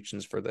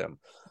contributions for them.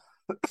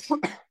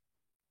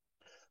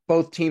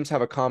 Both teams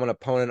have a common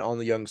opponent on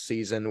the young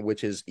season,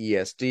 which is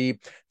ESD.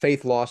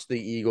 Faith lost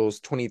the Eagles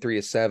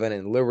 23-7,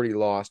 and Liberty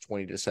lost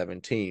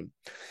 20-17.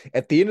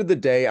 At the end of the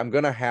day, I'm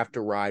going to have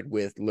to ride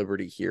with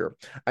Liberty here.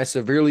 I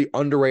severely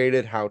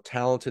underrated how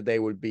talented they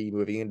would be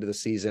moving into the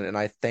season, and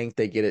I think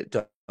they get it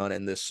done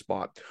in this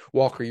spot.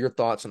 Walker, your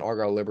thoughts on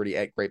Argyle Liberty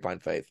at Grapevine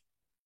Faith?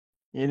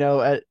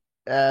 At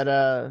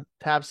Tab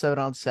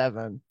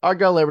 7-on-7,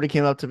 Argyle Liberty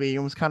came up to me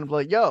and was kind of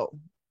like, yo,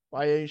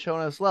 why are you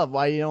showing us love?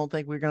 Why you don't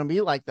think we're going to be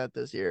like that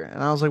this year?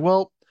 And I was like,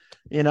 well,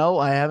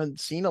 I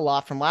haven't seen a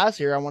lot from last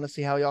year. I want to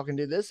see how y'all can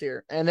do this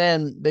year. And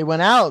then they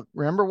went out,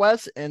 remember,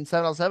 Wes, and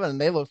 7-on-7, and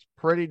they looked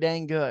pretty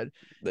dang good.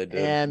 They did.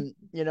 And,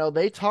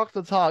 they talked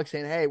the talk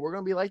saying, hey, we're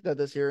going to be like that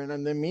this year. And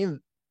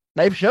then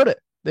they've showed it.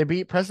 They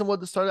beat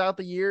Prestonwood to start out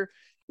the year.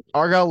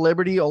 Argyle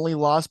Liberty only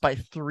lost by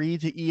 3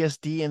 to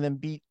ESD and then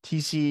beat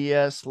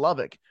TCES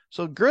Lubbock.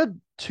 So good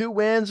 2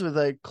 wins with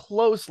a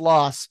close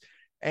loss.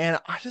 And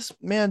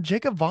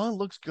Jacob Vaughn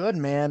looks good,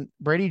 man.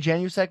 Brady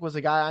Janusek was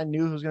a guy I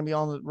knew who was going to be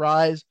on the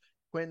rise.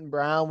 Quentin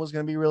Brown was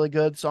going to be really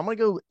good. So I'm going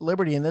to go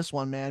Liberty in this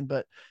one, man.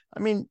 But,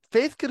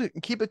 Faith could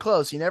keep it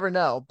close. You never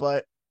know.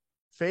 But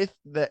Faith,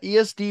 the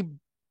ESD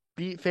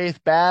beat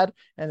Faith bad,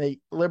 and the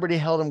Liberty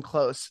held them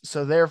close.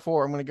 So,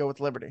 therefore, I'm going to go with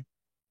Liberty.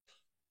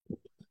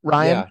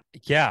 Ryan?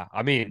 Yeah.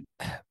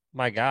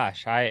 My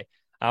gosh,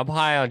 I'm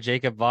high on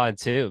Jacob Vaughn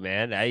too,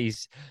 man.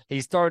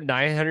 He's thrown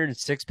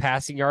 906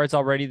 passing yards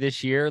already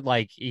this year.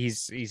 Like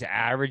he's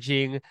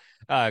averaging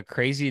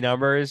crazy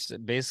numbers.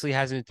 Basically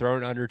hasn't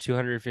thrown under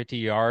 250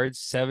 yards,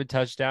 7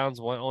 touchdowns,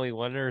 only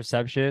 1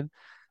 interception.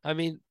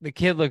 The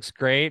kid looks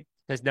great.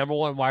 His number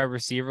 1 wide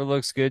receiver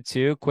looks good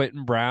too,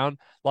 Quentin Brown.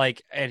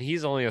 And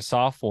he's only a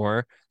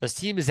sophomore. This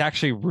team is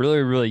actually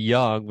really, really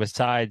young.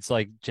 Besides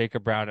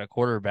Jacob Brown at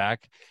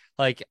quarterback.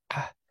 I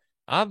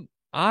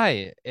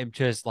am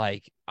just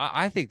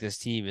I think this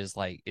team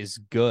is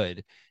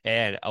good,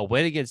 and a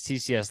win against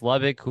TCS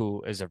Lubbock,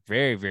 who is a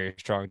very, very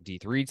strong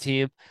D3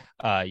 team.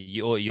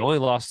 You only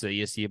lost to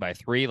ESD by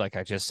 3, like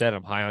I just said.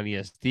 I'm high on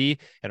ESD,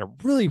 and a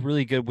really,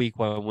 really good week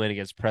 1 win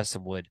against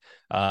Prestonwood.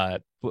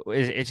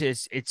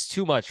 It's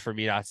too much for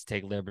me not to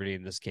take Liberty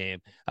in this game.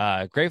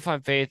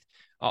 Grapevine Faith,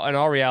 in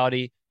all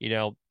reality,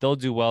 they'll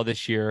do well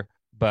this year.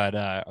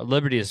 But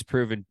Liberty has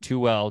proven too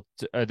well.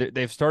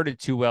 They've started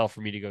too well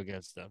for me to go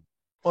against them.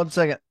 1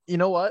 second. You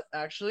know what?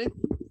 Actually,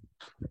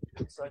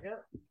 1 second.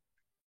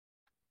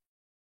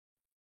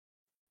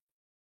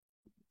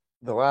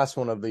 The last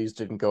one of these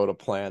didn't go to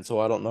plan, so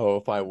I don't know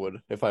if I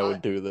would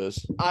do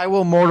this. I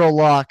will mortal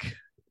lock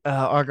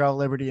Argyle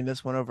Liberty in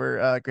this one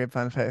over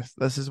Grapevine Faith.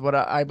 This is what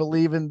I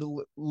believe in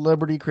the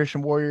Liberty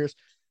Christian Warriors.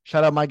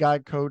 Shout out my guy,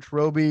 Coach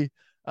Roby.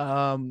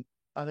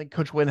 I think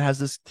Coach Wynn has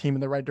this team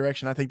in the right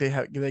direction. I think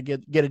they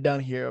get it done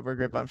here over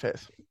Grapevine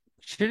Faith.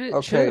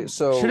 Okay,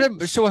 so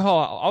hold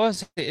on. I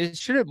was say,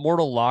 shouldn't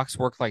mortal locks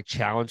work like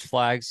challenge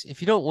flags?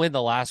 If you don't win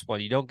the last one,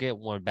 you don't get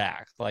one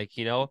back. Like,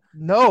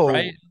 No,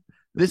 right?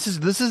 this is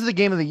the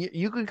game of the year.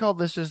 You can call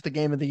this just the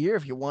game of the year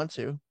if you want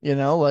to.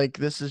 Like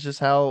this is just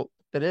how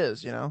it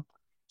is.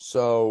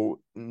 So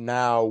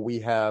now we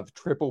have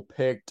triple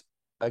picked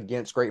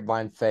against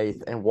Grapevine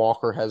Faith, and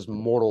Walker has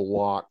mortal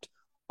locked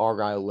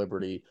Argyle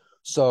Liberty.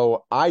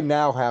 So I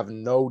now have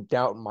no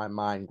doubt in my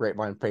mind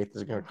Grapevine Faith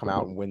is going to come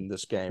out and win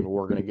this game.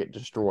 We're going to get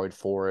destroyed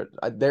for it.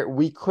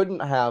 We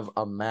couldn't have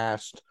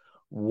amassed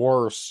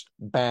worse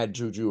bad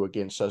juju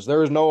against us.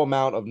 There is no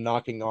amount of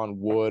knocking on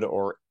wood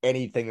or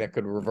anything that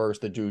could reverse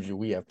the juju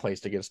we have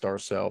placed against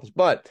ourselves.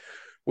 But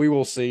we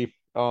will see.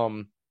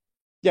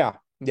 Yeah,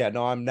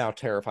 no, I'm now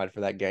terrified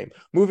for that game.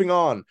 Moving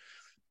on,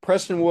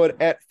 Prestonwood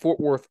at Fort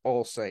Worth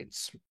All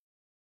Saints.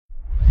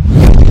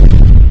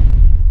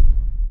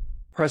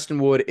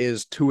 Prestonwood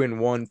is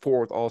 2-1. Fort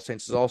Worth All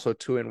Saints is also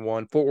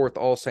 2-1. Fort Worth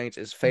All Saints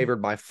is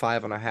favored by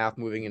 5.5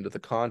 moving into the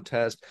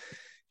contest.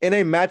 In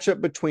a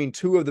matchup between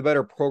two of the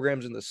better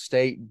programs in the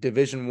state,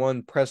 Division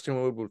I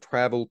Prestonwood will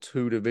travel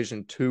to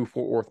Division II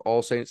Fort Worth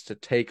All Saints to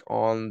take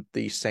on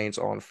the Saints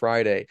on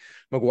Friday.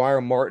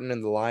 McGuire Martin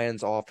and the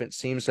Lions offense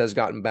seems to have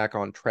gotten back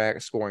on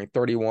track, scoring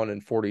 31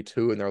 and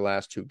 42 in their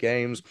last two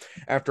games,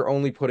 after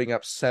only putting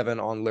up 7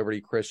 on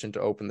Liberty Christian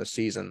to open the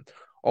season.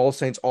 All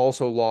Saints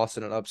also lost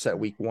in an upset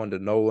week 1 to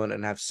Nolan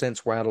and have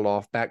since rattled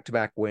off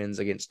back-to-back wins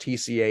against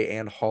TCA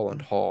and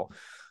Holland Hall.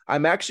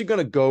 I'm actually going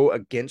to go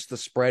against the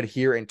spread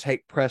here and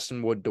take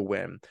Prestonwood to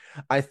win.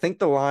 I think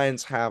the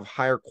Lions have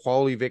higher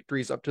quality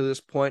victories up to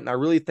this point, and I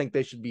really think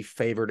they should be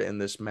favored in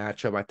this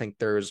matchup. I think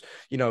there's,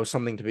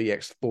 something to be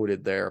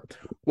exploited there.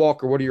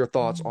 Walker, what are your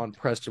thoughts on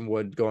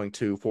Prestonwood going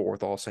to Fort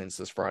Worth All Saints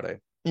this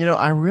Friday?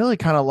 I really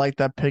kind of like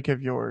that pick of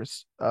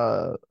yours,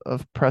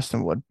 of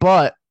Prestonwood,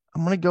 but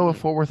I'm going to go with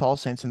Fort Worth All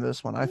Saints in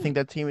this one. I think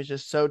that team is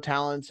just so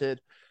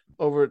talented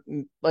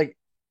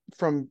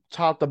from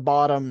top to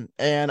bottom.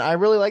 And I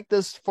really like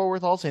this Fort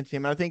Worth All Saints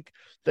team. And I think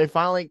they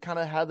finally kind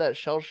of had that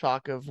shell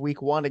shock of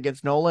week 1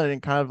 against Nolan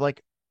and kind of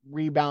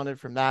rebounded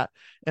from that,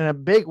 and a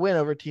big win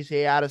over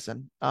TCA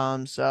Addison.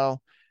 So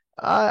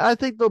I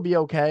think they'll be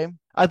okay.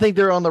 I think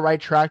they're on the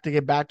right track to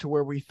get back to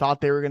where we thought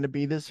they were going to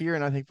be this year.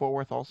 And I think Fort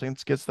Worth All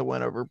Saints gets the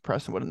win over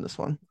Prestonwood in this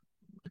one.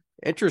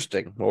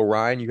 Interesting. Well,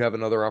 Ryan, you have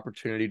another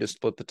opportunity to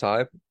split the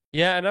tie.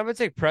 Yeah, and I'm going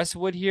to take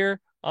Prestonwood here.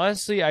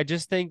 Honestly, I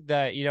just think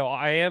that,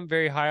 I am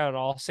very high on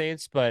All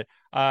Saints, but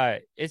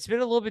it's been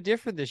a little bit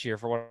different this year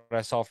from what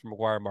I saw from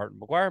McGuire Martin.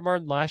 McGuire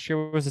Martin last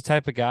year was the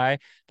type of guy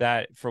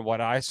that, from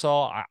what I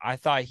saw, I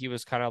thought he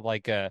was kind of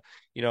like a,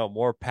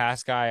 more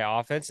pass guy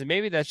offense. And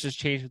maybe that's just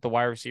changed with the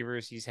wide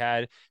receivers he's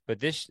had. But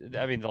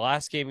the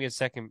last game against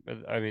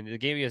the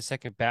game against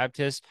Second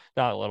Baptist,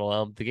 not Little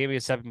Elm, the game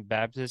against Second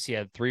Baptist, he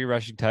had 3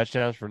 rushing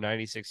touchdowns for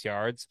 96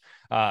 yards.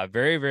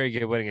 Very, very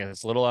good win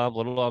against Little Elm.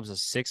 Little Elm's a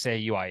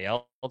 6A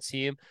UIL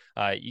team.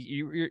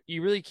 You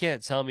really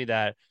can't tell me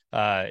that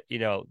that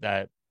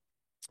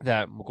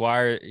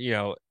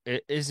McGuire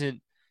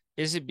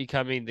isn't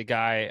becoming the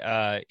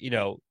guy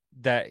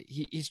that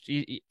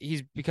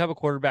he's become a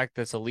quarterback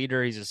that's a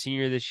leader. He's a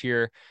senior this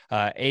year.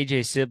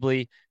 AJ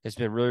Sibley has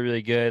been really,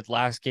 really good.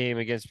 Last game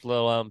against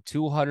Little Elm,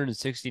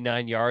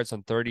 269 yards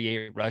on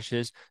 38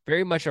 rushes.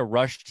 Very much a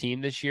rush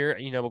team this year.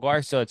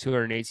 McGuire still had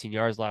 218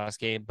 yards last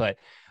game, but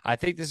I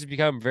think this has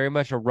become very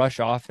much a rush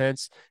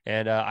offense,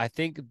 and I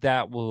think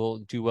that will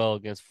do well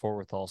against Fort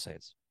Worth All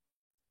Saints.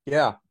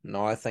 Yeah,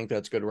 no, I think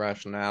that's good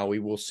rationale. We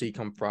will see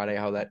come Friday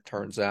how that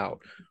turns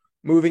out.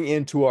 Moving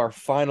into our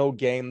final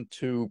game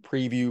to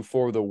preview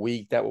for the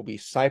week, that will be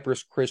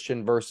Cypress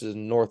Christian versus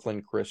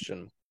Northland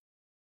Christian.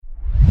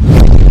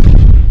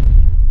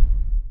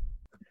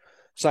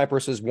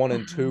 Cypress is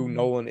 1-2.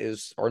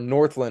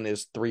 Northland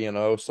is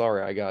 3-0.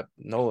 Sorry, I got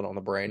Nolan on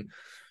the brain.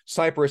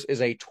 Cypress is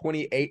a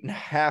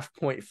 28.5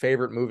 point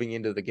favorite moving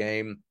into the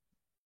game.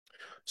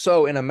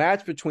 So in a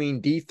match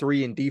between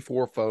D3 and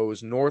D4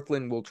 foes,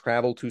 Northland will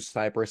travel to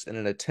Cypress in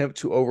an attempt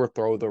to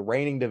overthrow the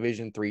reigning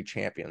Division III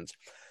champions.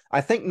 I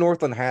think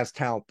Northland has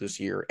talent this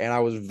year, and I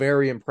was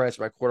very impressed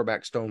by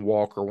quarterback Stone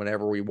Walker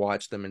whenever we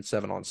watched them in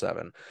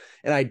 7-on-7.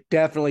 And I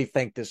definitely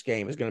think this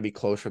game is going to be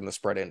closer than the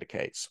spread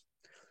indicates.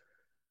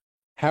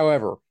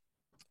 However,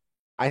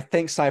 I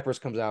think Cypress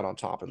comes out on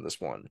top in this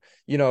one.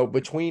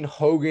 Between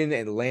Hogan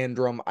and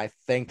Landrum, I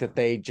think that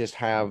they just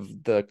have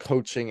the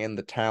coaching and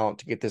the talent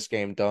to get this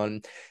game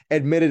done.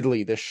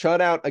 Admittedly, the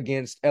shutout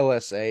against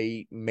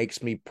LSA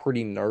makes me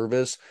pretty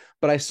nervous,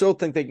 but I still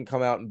think they can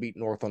come out and beat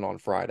Northland on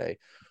Friday.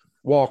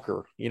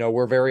 Walker,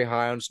 we're very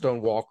high on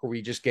Stone Walker.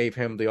 We just gave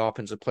him the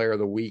Offensive Player of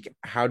the Week.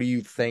 How do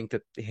you think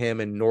that him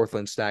and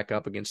Northland stack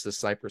up against the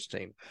Cypress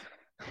team?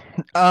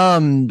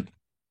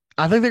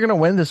 I think they're going to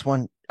win this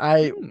one.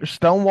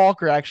 Stone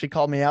Walker actually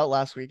called me out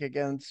last week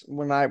against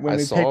when I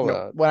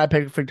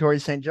picked Victoria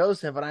St.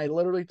 Joseph, and I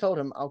literally told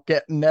him I'll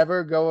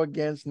never go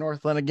against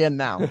Northland again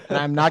now, and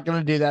I'm not going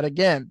to do that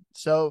again.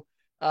 So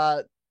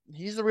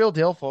he's the real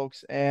deal,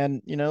 folks.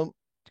 And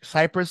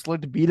Cypress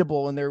looked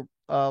beatable in their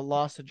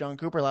loss to John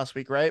Cooper last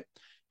week, right?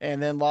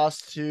 And then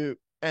lost to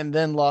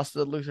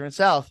Lutheran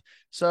South.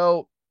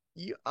 So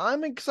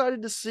I'm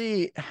excited to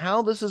see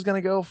how this is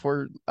going to go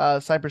for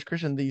Cypress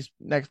Christian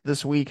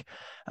this week.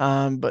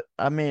 But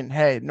I mean,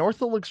 hey,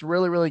 Northville looks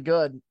really, really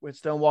good with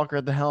Stone Walker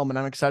at the helm, and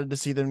I'm excited to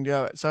see them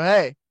go it. So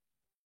hey,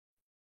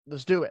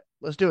 let's do it.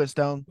 Let's do it,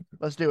 Stone.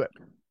 Let's do it.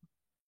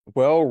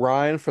 Well,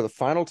 Ryan, for the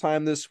final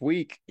time this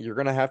week, you're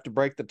going to have to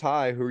break the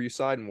tie. Who are you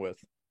siding with?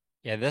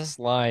 Yeah, this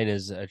line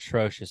is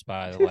atrocious,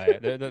 by the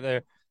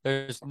way.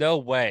 There's no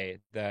way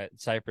that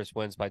Cypress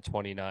wins by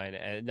 29,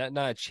 and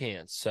not a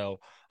chance. So,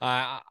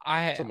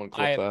 Someone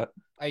clip that.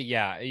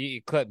 Yeah,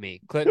 you clip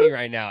me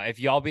right now. If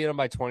y'all beat them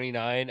by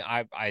 29,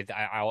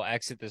 I will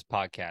exit this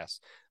podcast.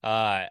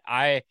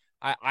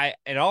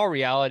 In all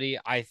reality,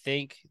 I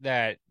think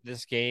that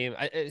this game,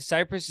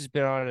 Cypress has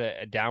been on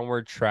a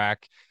downward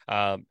track.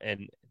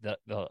 And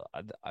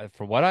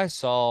from what I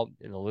saw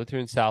in the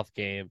Lutheran South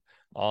game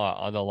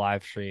on the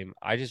live stream,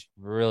 I just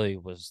really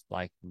was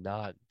like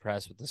not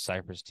impressed with the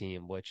Cypress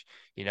team, which,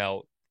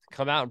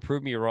 come out and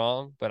prove me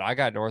wrong. But I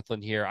got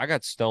Northland here. I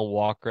got Stone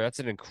Walker. That's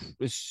a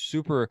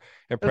super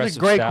impressive. That's a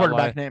great stat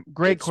quarterback line. name.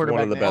 Great It's quarterback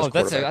one of the name.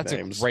 best That's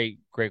names. a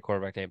great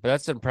quarterback name. But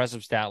that's an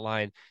impressive stat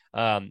line.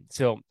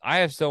 So I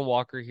have Stone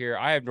Walker here.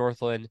 I have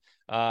Northland.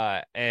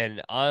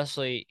 And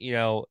honestly,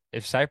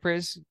 if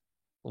Cypress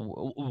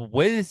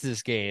wins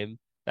this game,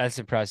 that's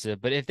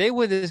impressive. But if they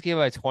win this game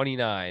by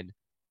 29,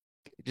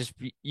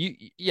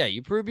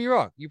 you prove me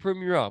wrong. You prove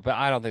me wrong, but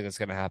I don't think that's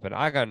gonna happen.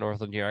 I got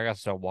Northland here. I got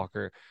Stone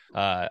Walker,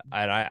 and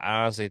I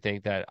honestly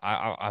think that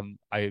I'm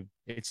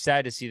it's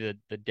sad to see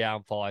the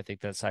downfall I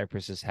think that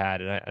Cypress has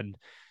had, and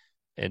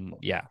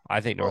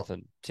I think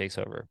Northland takes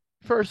over.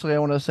 Firstly, I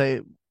want to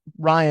say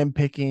Ryan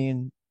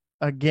picking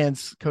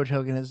against Coach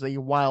Hogan is a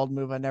wild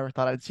move. I never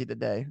thought I'd see the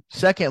day.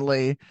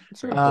 Secondly,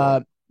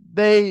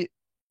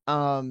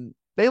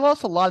 they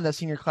lost a lot in that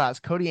senior class.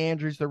 Cody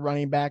Andrews, the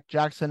running back,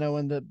 Jackson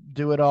Owen, the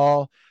do it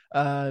all,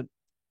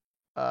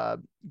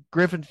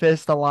 Griffin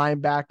Fisk, the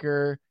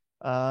linebacker,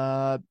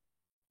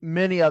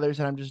 many others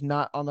that I'm just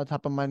not on the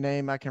top of my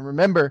name I can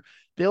remember.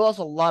 They lost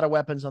a lot of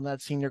weapons on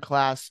that senior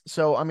class.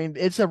 So, I mean,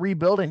 it's a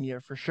rebuilding year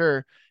for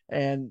sure.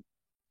 And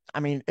I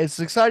mean, it's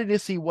exciting to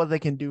see what they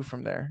can do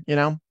from there,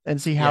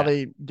 and see how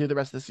they do the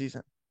rest of the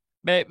season.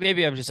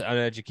 Maybe I'm just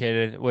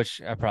uneducated,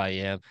 which I probably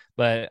am,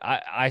 but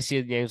I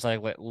see names like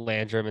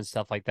Landrum and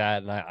stuff like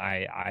that, and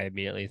I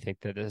immediately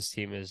think that this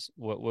team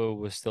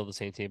was still the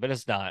same team, but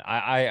it's not.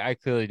 I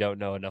clearly don't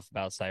know enough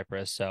about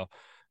Cypress, so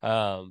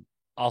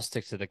I'll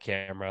stick to the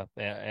camera.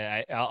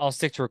 I'll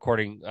stick to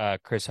recording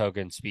Chris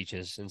Hogan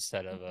speeches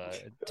instead of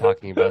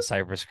talking about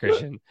Cypress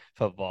Christian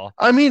football.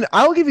 I mean,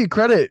 I'll give you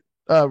credit,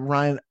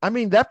 Ryan. I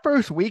mean, that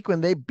first week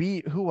when they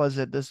beat, who was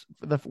it?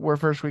 The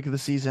first week of the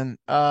season.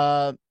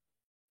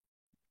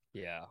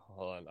 Yeah,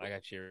 hold on. I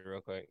got you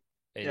real quick.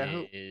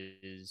 It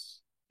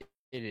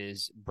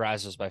is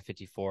Brazos by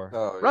 54.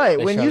 Oh, yeah. Right.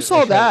 When you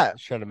saw that,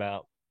 shut them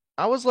out.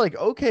 I was like,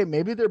 okay,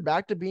 maybe they're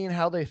back to being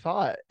how they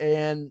thought.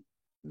 And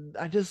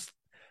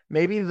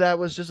maybe that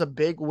was just a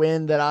big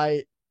win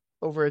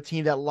over a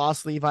team that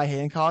lost Levi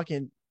Hancock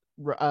and,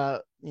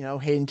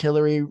 Hayden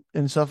Tillery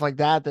and stuff like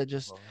that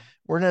just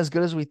weren't as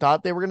good as we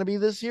thought they were going to be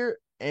this year.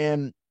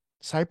 And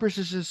Cypress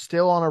is just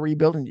still on a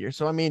rebuilding year.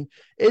 So, I mean,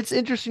 it's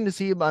interesting to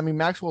see. I mean,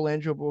 Maxwell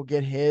Landrum will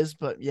get his,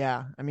 but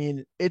yeah, I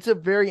mean, it's a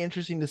very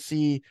interesting to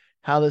see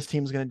how this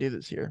team's going to do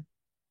this year.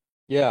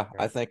 Yeah,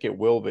 I think it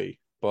will be,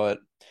 but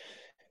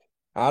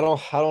I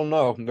don't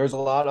know. There's a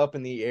lot up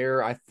in the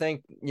air. I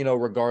think,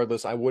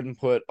 regardless,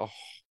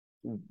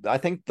 I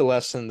think the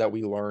lesson that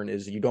we learn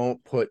is you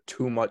don't put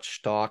too much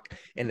stock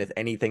in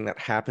anything that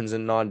happens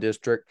in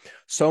non-district.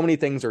 So many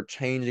things are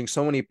changing.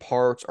 So many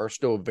parts are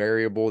still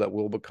variable that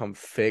will become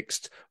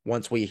fixed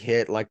once we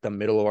hit like the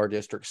middle of our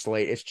district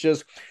slate. It's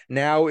just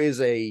now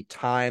is a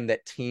time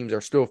that teams are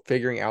still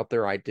figuring out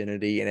their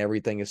identity and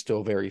everything is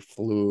still very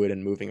fluid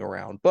and moving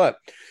around. But,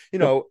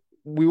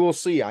 we will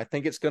see. I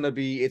think it's going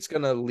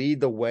to lead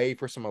the way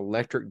for some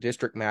electric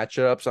district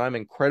matchups. I'm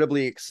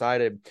incredibly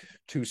excited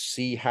to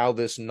see how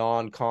this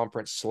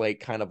non-conference slate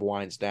kind of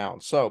winds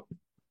down. So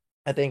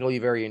I think it'll be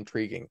very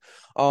intriguing.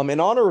 In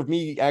honor of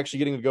me actually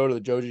getting to go to the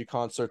Joji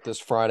concert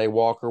this Friday,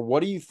 Walker,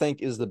 what do you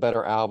think is the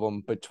better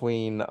album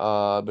between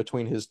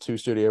his two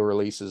studio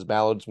releases,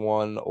 Ballads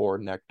 1 or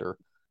Nectar?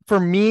 For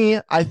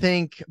me, I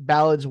think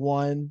Ballads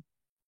 1.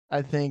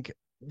 I think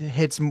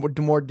hits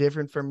more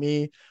different for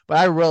me, but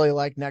I really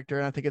like Nectar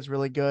and I think it's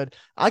really good.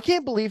 I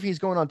can't believe he's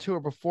going on tour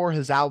before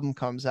his album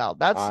comes out.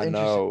 I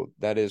know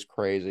that is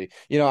crazy.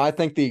 I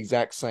think the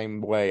exact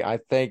same way. I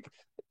think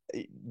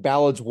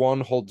Ballads 1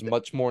 holds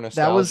much more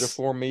nostalgia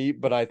for me,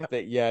 but I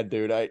think, yeah,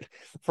 dude,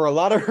 for a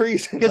lot of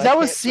reasons, because that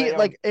was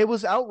it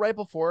was out right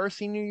before our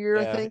senior year,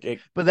 I think,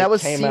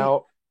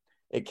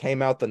 It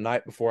came out the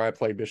night before I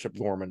played Bishop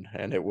Gorman,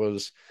 and it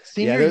was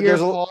senior year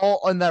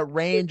fall on that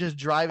rain, just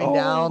driving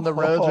down the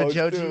roads with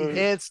Joji. Dude.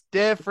 It's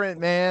different,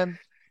 man.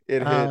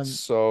 It hits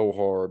so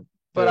hard.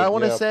 But I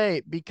want to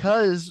say,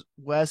 because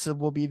Wes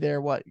will be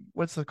there,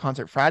 what's the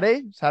concert?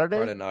 Saturday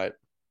night.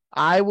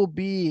 I will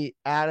be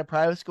at a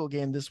private school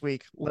game this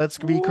week. Let's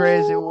be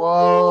crazy.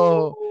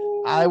 Whoa.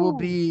 I will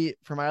be,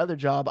 for my other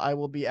job, I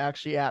will be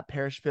actually at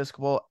Parish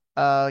Episcopal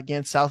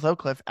against South Oak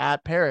Cliff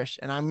at Parish.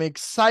 And I'm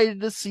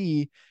excited to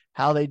see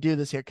how they do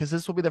this here, because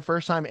this will be the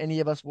first time any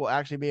of us will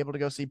actually be able to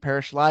go see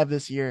Parish live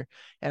this year.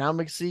 And I'm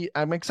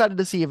excited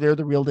to see if they're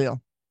the real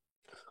deal.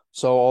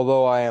 So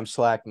although I am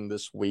slacking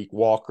this week,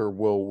 Walker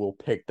will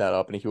pick that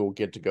up and he will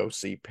get to go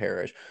see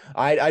Parrish.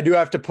 I do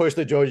have to push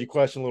the Joji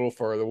question a little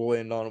further. We'll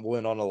end on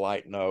a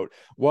light note.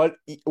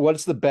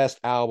 What's the best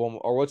album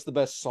or what's the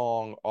best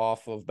song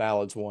off of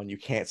Ballads 1? You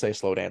can't say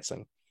Slow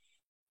Dancing.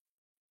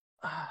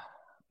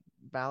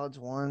 Ballads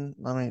 1.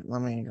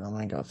 Let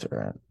me go through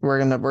it. We're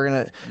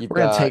gonna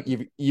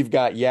you've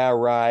got Yeah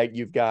Right,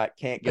 you've got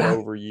Can't Get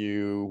Over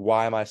You,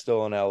 Why Am I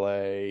Still in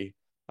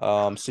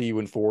LA, See You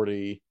in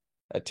 40,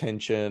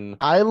 Attention.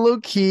 I low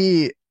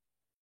key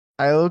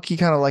kind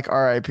of like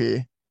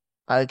R.I.P.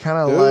 I kind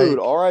of Dude,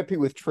 like R.I.P.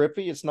 with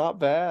Trippy. It's not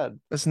bad.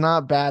 it's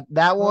not bad.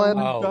 That one.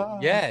 Oh,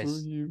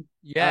 yes.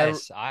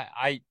 Yes.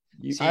 I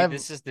You- see. I've-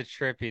 This is the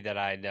Trippy that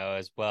I know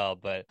as well,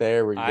 but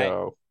There we I-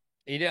 go.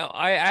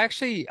 I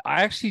actually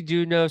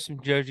do know some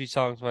Joji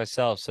songs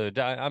myself. So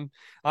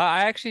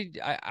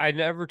I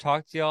never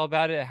talked to y'all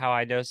about it, how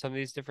I know some of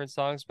these different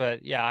songs,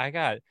 but yeah, I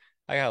got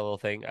a little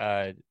thing.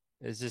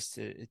 Is this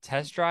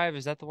Test Drive?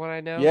 Is that the one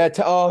I know? Yeah,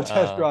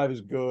 Test Drive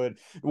is good.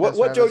 What Test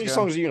Drive is Joji good.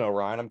 songs do you know,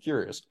 Ryan? I'm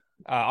curious.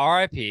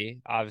 R.I.P.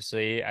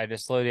 Obviously, I know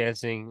Slow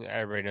Dancing.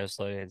 Everybody knows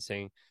Slow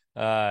Dancing.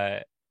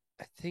 I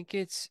think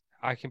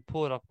I can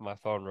pull it up on my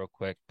phone real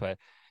quick, but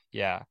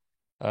yeah,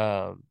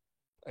 yeah.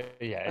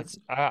 It's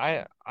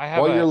I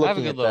have While a you're I have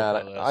a looking good at little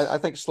that, playlist. I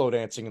think Slow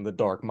Dancing in the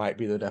Dark might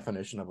be the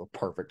definition of a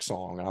perfect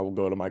song, and I will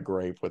go to my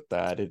grave with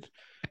that.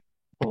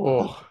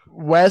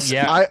 Wes,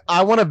 Yeah.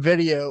 I want a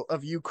video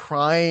of you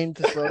crying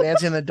to Slow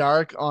Dancing in the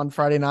Dark on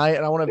Friday night,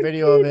 and I want a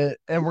video of it,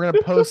 and we're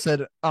gonna post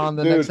it on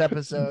the Dude, next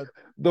episode.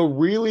 The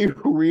really,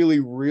 really,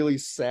 really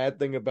sad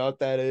thing about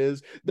that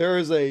is there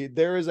is a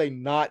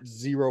not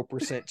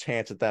 0%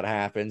 chance that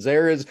happens.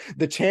 There is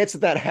the chance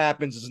that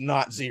happens is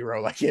not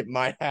zero. Like it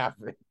might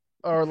happen.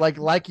 Or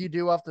like you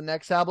do off the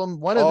next album.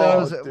 One of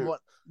Oh, those, dude.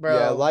 bro.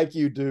 Yeah, Like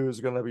You Do is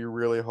gonna be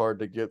really hard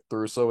to get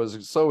through. So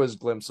is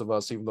Glimpse of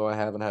Us, even though I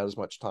haven't had as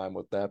much time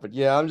with that. But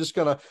yeah, I'm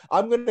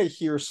gonna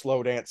hear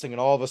Slow Dancing,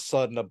 and all of a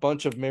sudden a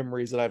bunch of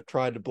memories that I've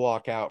tried to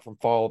block out from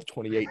fall of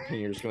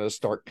 2018 are just gonna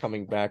start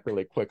coming back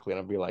really quickly,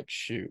 and I'll be like,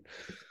 shoot.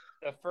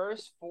 The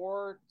first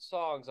 4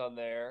 songs on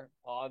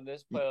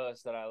this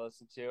playlist that I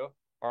listen to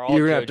are all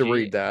You're gonna have to Joji.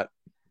 read that.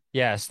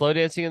 Yeah, Slow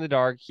Dancing in the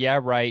Dark, Yeah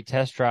Right,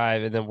 Test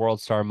Drive, and then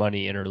World Star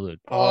Money interlude.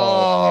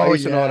 I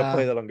used to know how to yeah.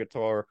 play that on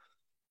guitar.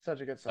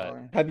 Such a good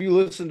song. Have you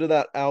listened to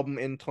that album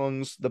In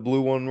Tongues, the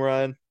blue one,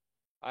 Ryan?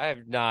 I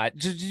have not.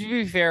 To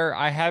be fair,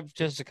 I have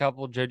just a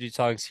couple of Joji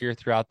songs here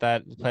throughout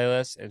that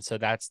playlist, and so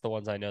that's the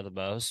ones I know the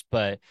most.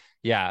 But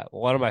yeah,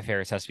 one of my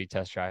favorites has to be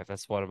Test Drive.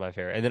 That's one of my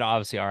favorite, and then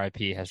obviously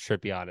R.I.P. has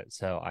Trippy on it,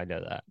 so I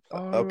know that.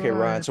 Okay,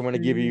 Ryan. So I'm gonna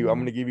give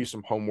you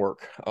some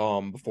homework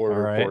before we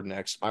All record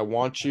next. I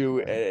want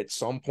you at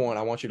some point,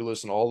 I want you to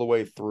listen all the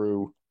way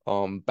through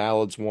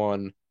Ballads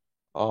 1,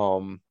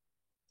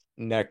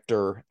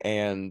 Nectar,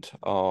 and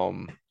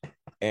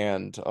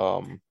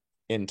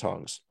In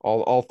Tongues.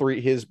 All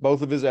three,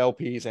 both of his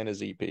LPs and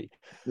his EP.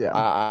 Yeah.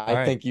 I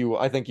right. think you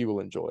will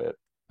enjoy it.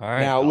 All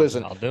right. Now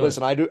listen, I'll do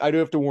listen. it. I do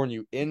have to warn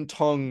you. In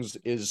Tongues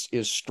is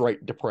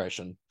straight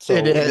depression. So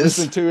It is.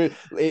 listen to it.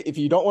 If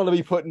you don't want to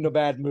be put in a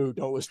bad mood,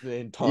 don't listen to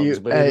In Tongues.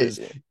 But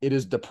it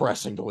is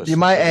depressing to listen.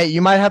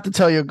 You might have to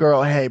tell your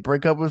girl, hey,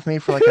 break up with me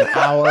for like an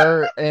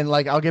hour, and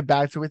like I'll get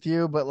back with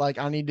you, but like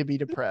I need to be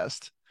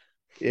depressed.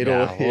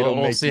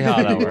 We'll see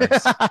how that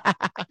works.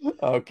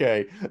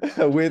 Okay.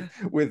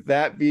 With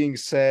that being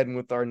said, and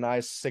with our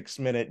nice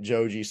 6-minute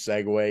Joji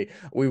segue,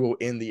 we will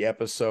end the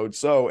episode.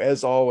 So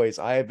as always,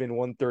 I have been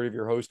 1/3 of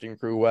your hosting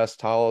crew, Wes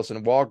Tollis,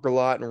 and Walker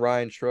Lott and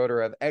Ryan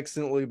Schroeder have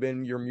excellently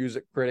been your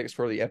music critics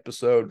for the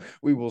episode.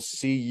 We will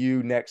see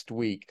you next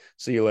week.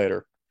 See you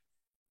later.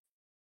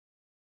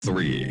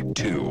 3,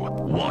 2,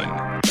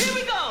 1.